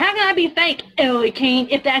 How can I be fake, Ellie King,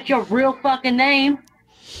 if that's your real fucking name?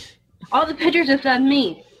 All the pictures is of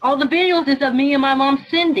me. All the videos is of me and my mom,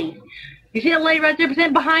 Cindy. You see that lady right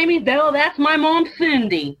there behind me? Well, that's my mom,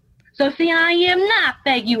 Cindy. So see, I am not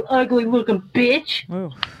fake, you ugly-looking bitch.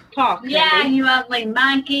 Ooh. Talk, Yeah, Cindy. you ugly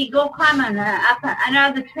monkey. Go climb on up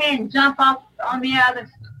another tree and jump off on the other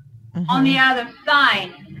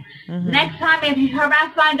side. Next time, if you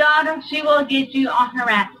harass my daughter, she will get you on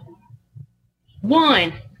harassment.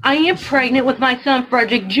 1, I am pregnant with my son,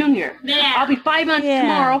 Frederick Jr. Yeah. I'll be 5 months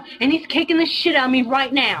tomorrow, and he's kicking the shit out of me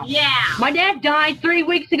right now. Yeah. My dad died 3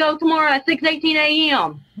 weeks ago tomorrow at 6:18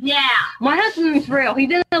 a.m. Yeah. My husband's real. He's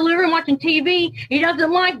in the living room watching TV. He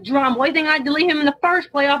doesn't like drama. Why do you think I'd delete him in the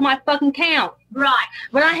first place off my fucking count? Right.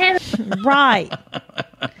 But I had... Right.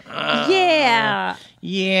 Yeah.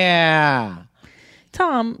 Yeah.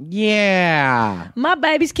 Tom. Yeah. My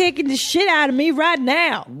baby's kicking the shit out of me right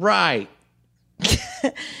now. Right.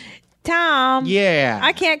 Tom. Yeah.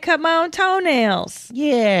 I can't cut my own toenails.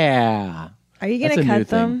 Yeah. Are you That's going a to new cut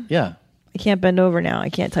them? thing. Yeah. I can't bend over now. I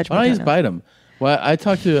can't touch my Why don't you toenails. just bite them? Well, I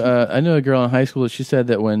talked to, I knew a girl in high school that she said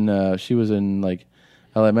that when she was in like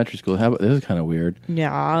elementary school, this is kind of weird.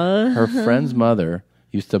 Yeah. Her friend's mother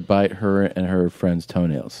used to bite her and her friend's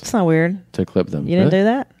toenails. It's not weird. To clip them. You didn't do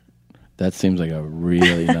that? That seems like a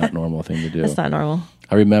really not normal thing to do. That's not normal.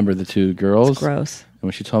 I remember the 2 girls. It's gross. And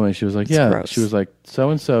when she told me, she was like, It's yeah. gross. She was like,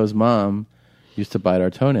 so-and-so's mom used to bite our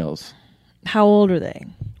toenails. How old are they?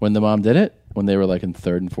 When the mom did it? when they were like in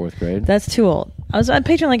 3rd and 4th grade. That's too old. I'm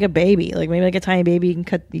picturing like a baby, like maybe like a tiny baby.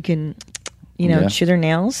 You can chew their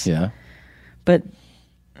nails. Yeah. But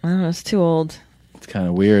I don't know. It's too old. It's kind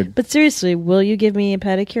of weird. But seriously, will you give me a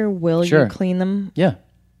pedicure? Will Sure. you clean them? Yeah.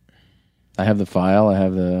 I have the file. I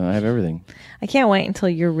have everything. I can't wait until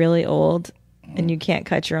you're really old and you can't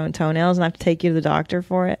cut your own toenails and I have to take you to the doctor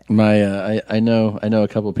for it. I know a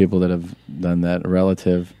couple of people that have done that. A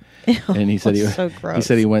relative, and he said so gross. he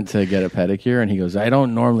said he went to get a pedicure, and he goes, I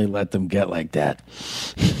don't normally let them get like that,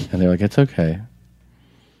 and they're like, it's okay.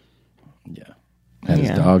 Yeah, and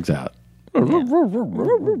his dog's out.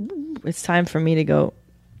 It's time for me to go.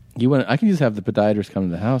 I can just have the podiatrist come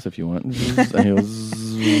to the house if you want. And he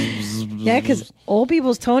goes, yeah, because old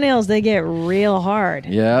people's toenails, they get real hard.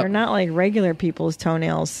 Yeah. They're not like regular people's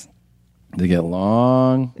toenails. They get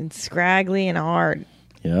long and scraggly and hard.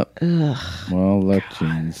 Yep. Ugh. Well, look,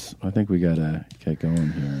 Jeans, I think we gotta get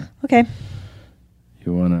going here. Okay.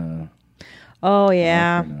 You wanna? Oh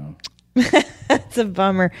yeah. It's a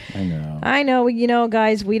bummer. I know. You know,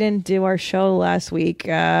 guys, we didn't do our show last week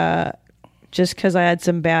just because I had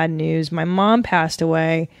some bad news. My mom passed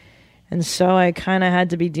away, and so I kind of had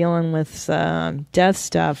to be dealing with death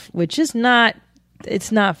stuff, which is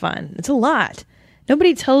it's not fun. It's a lot.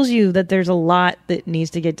 Nobody tells you that there's a lot that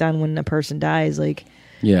needs to get done when a person dies. Like,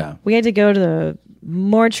 yeah, we had to go to the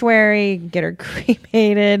mortuary, get her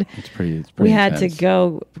cremated. It's pretty we had intense. to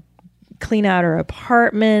go clean out her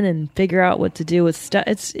apartment and figure out what to do with stuff.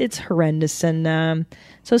 It's horrendous, and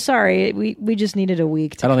so sorry. We just needed a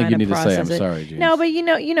week to. I don't think you kinda need to say process I'm it. sorry, Jeans. No, but you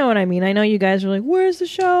know what I mean. I know you guys are like, "Where's the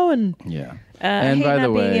show?" And yeah. I And hate by not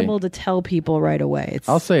the being way, able to tell people right away.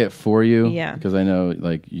 I'll say it for you. Yeah. Because I know,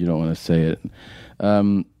 like, you don't want to say it.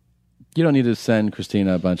 You don't need to send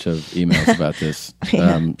Christina a bunch of emails about this.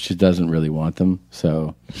 She doesn't really want them.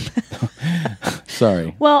 So,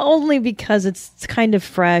 sorry. Well, only because it's kind of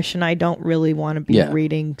fresh, and I don't really want to be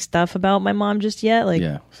reading stuff about my mom just yet. Like,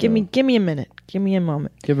 give me a minute, give me a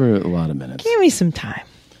moment, Give her a lot of minutes. give me some time.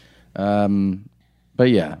 But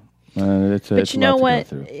yeah, it's a, But it's you a lot know to what? go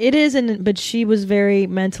through. It isn't. But she was very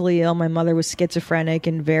mentally ill. My mother was schizophrenic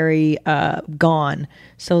and very gone.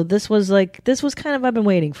 So this was kind of, I've been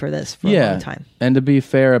waiting for this for a long time. And to be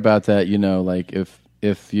fair about that, like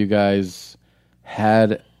if you guys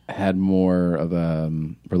had more of a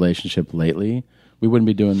relationship lately, we wouldn't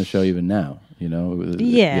be doing the show even now.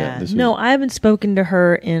 No, I haven't spoken to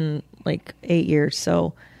her in like 8 years,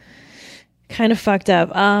 so kind of fucked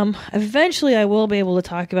up. Eventually I will be able to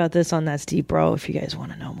talk about this on That's Deep Bro if you guys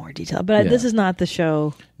want to know more detail. But this is not the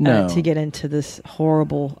show to get into this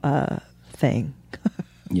horrible thing.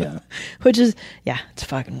 Yeah. Which is, it's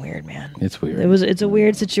fucking weird, man. It's weird. It's a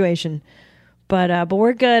weird situation. But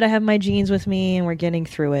we're good. I have my jeans with me and we're getting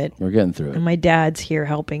through it. We're getting through it. And my dad's here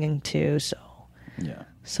helping too, so. Yeah.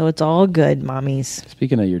 So it's all good, mommies.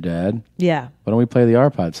 Speaking of your dad. Yeah. Why don't we play the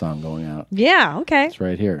R-Pod song going out? Yeah, okay. It's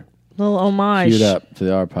right here. Little homage. Queued up to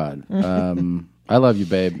the R-Pod. I love you,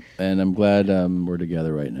 babe, and I'm glad we're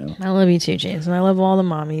together right now. I love you too, James, and I love all the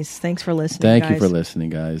mommies. Thanks for listening, Thank guys. you for listening,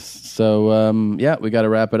 guys. So, we got to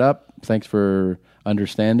wrap it up. Thanks for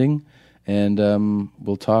understanding, and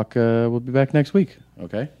we'll talk. We'll be back next week.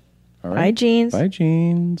 Okay? All right. Bye, Jeans. Bye,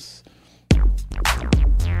 Jeans.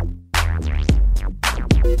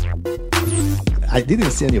 I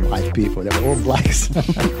didn't see any white people. They were all blacks.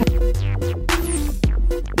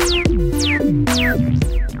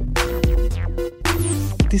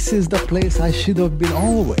 This is the place I should have been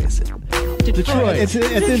always. Detroit. It's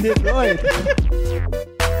in Detroit.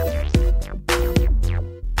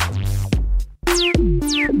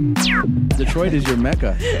 Detroit is your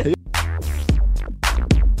mecca.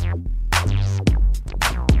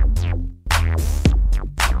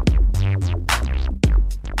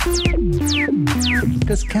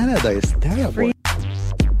 Because Canada is terrible.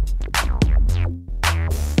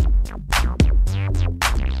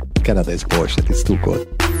 Canada is bullshit. It's too good.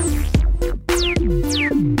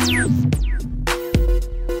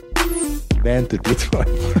 Then to Detroit.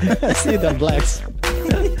 See the blacks.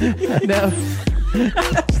 No.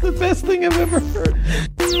 That's the best thing I've ever heard.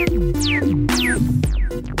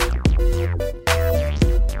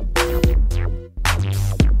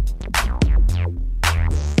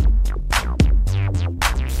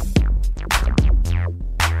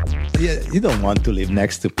 Yeah, you don't want to live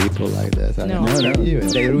next to people like that. I No. mean,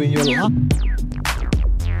 they ruin your life.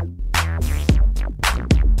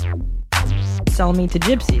 Sell me to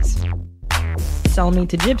gypsies. Sell me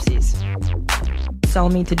to gypsies. Sell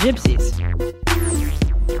me to gypsies.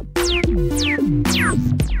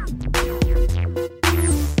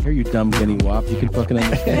 Here, you dumb guinea wop. You can fucking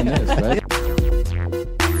understand this, right?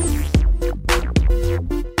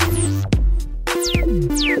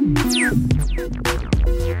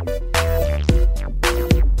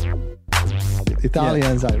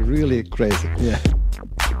 Italians are really crazy. Yeah.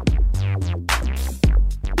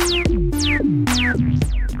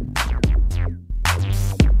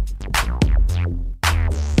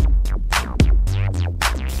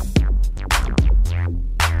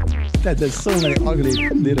 There's so many ugly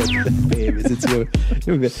little babies. It's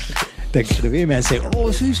the women say,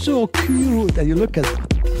 "Oh, she's so cute," and you look at, what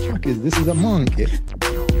the fuck is this? Is a monkey.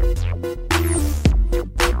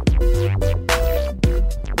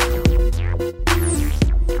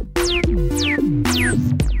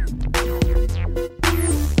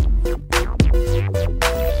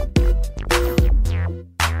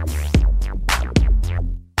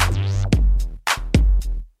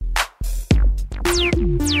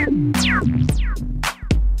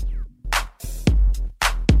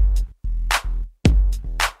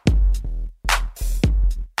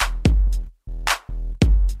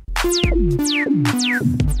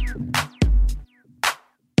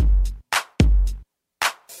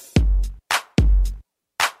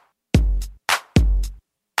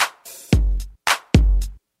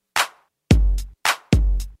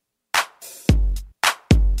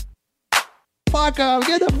 Fuck off,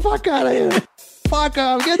 get the fuck out of here. Fuck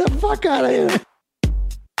off, get the fuck out of here.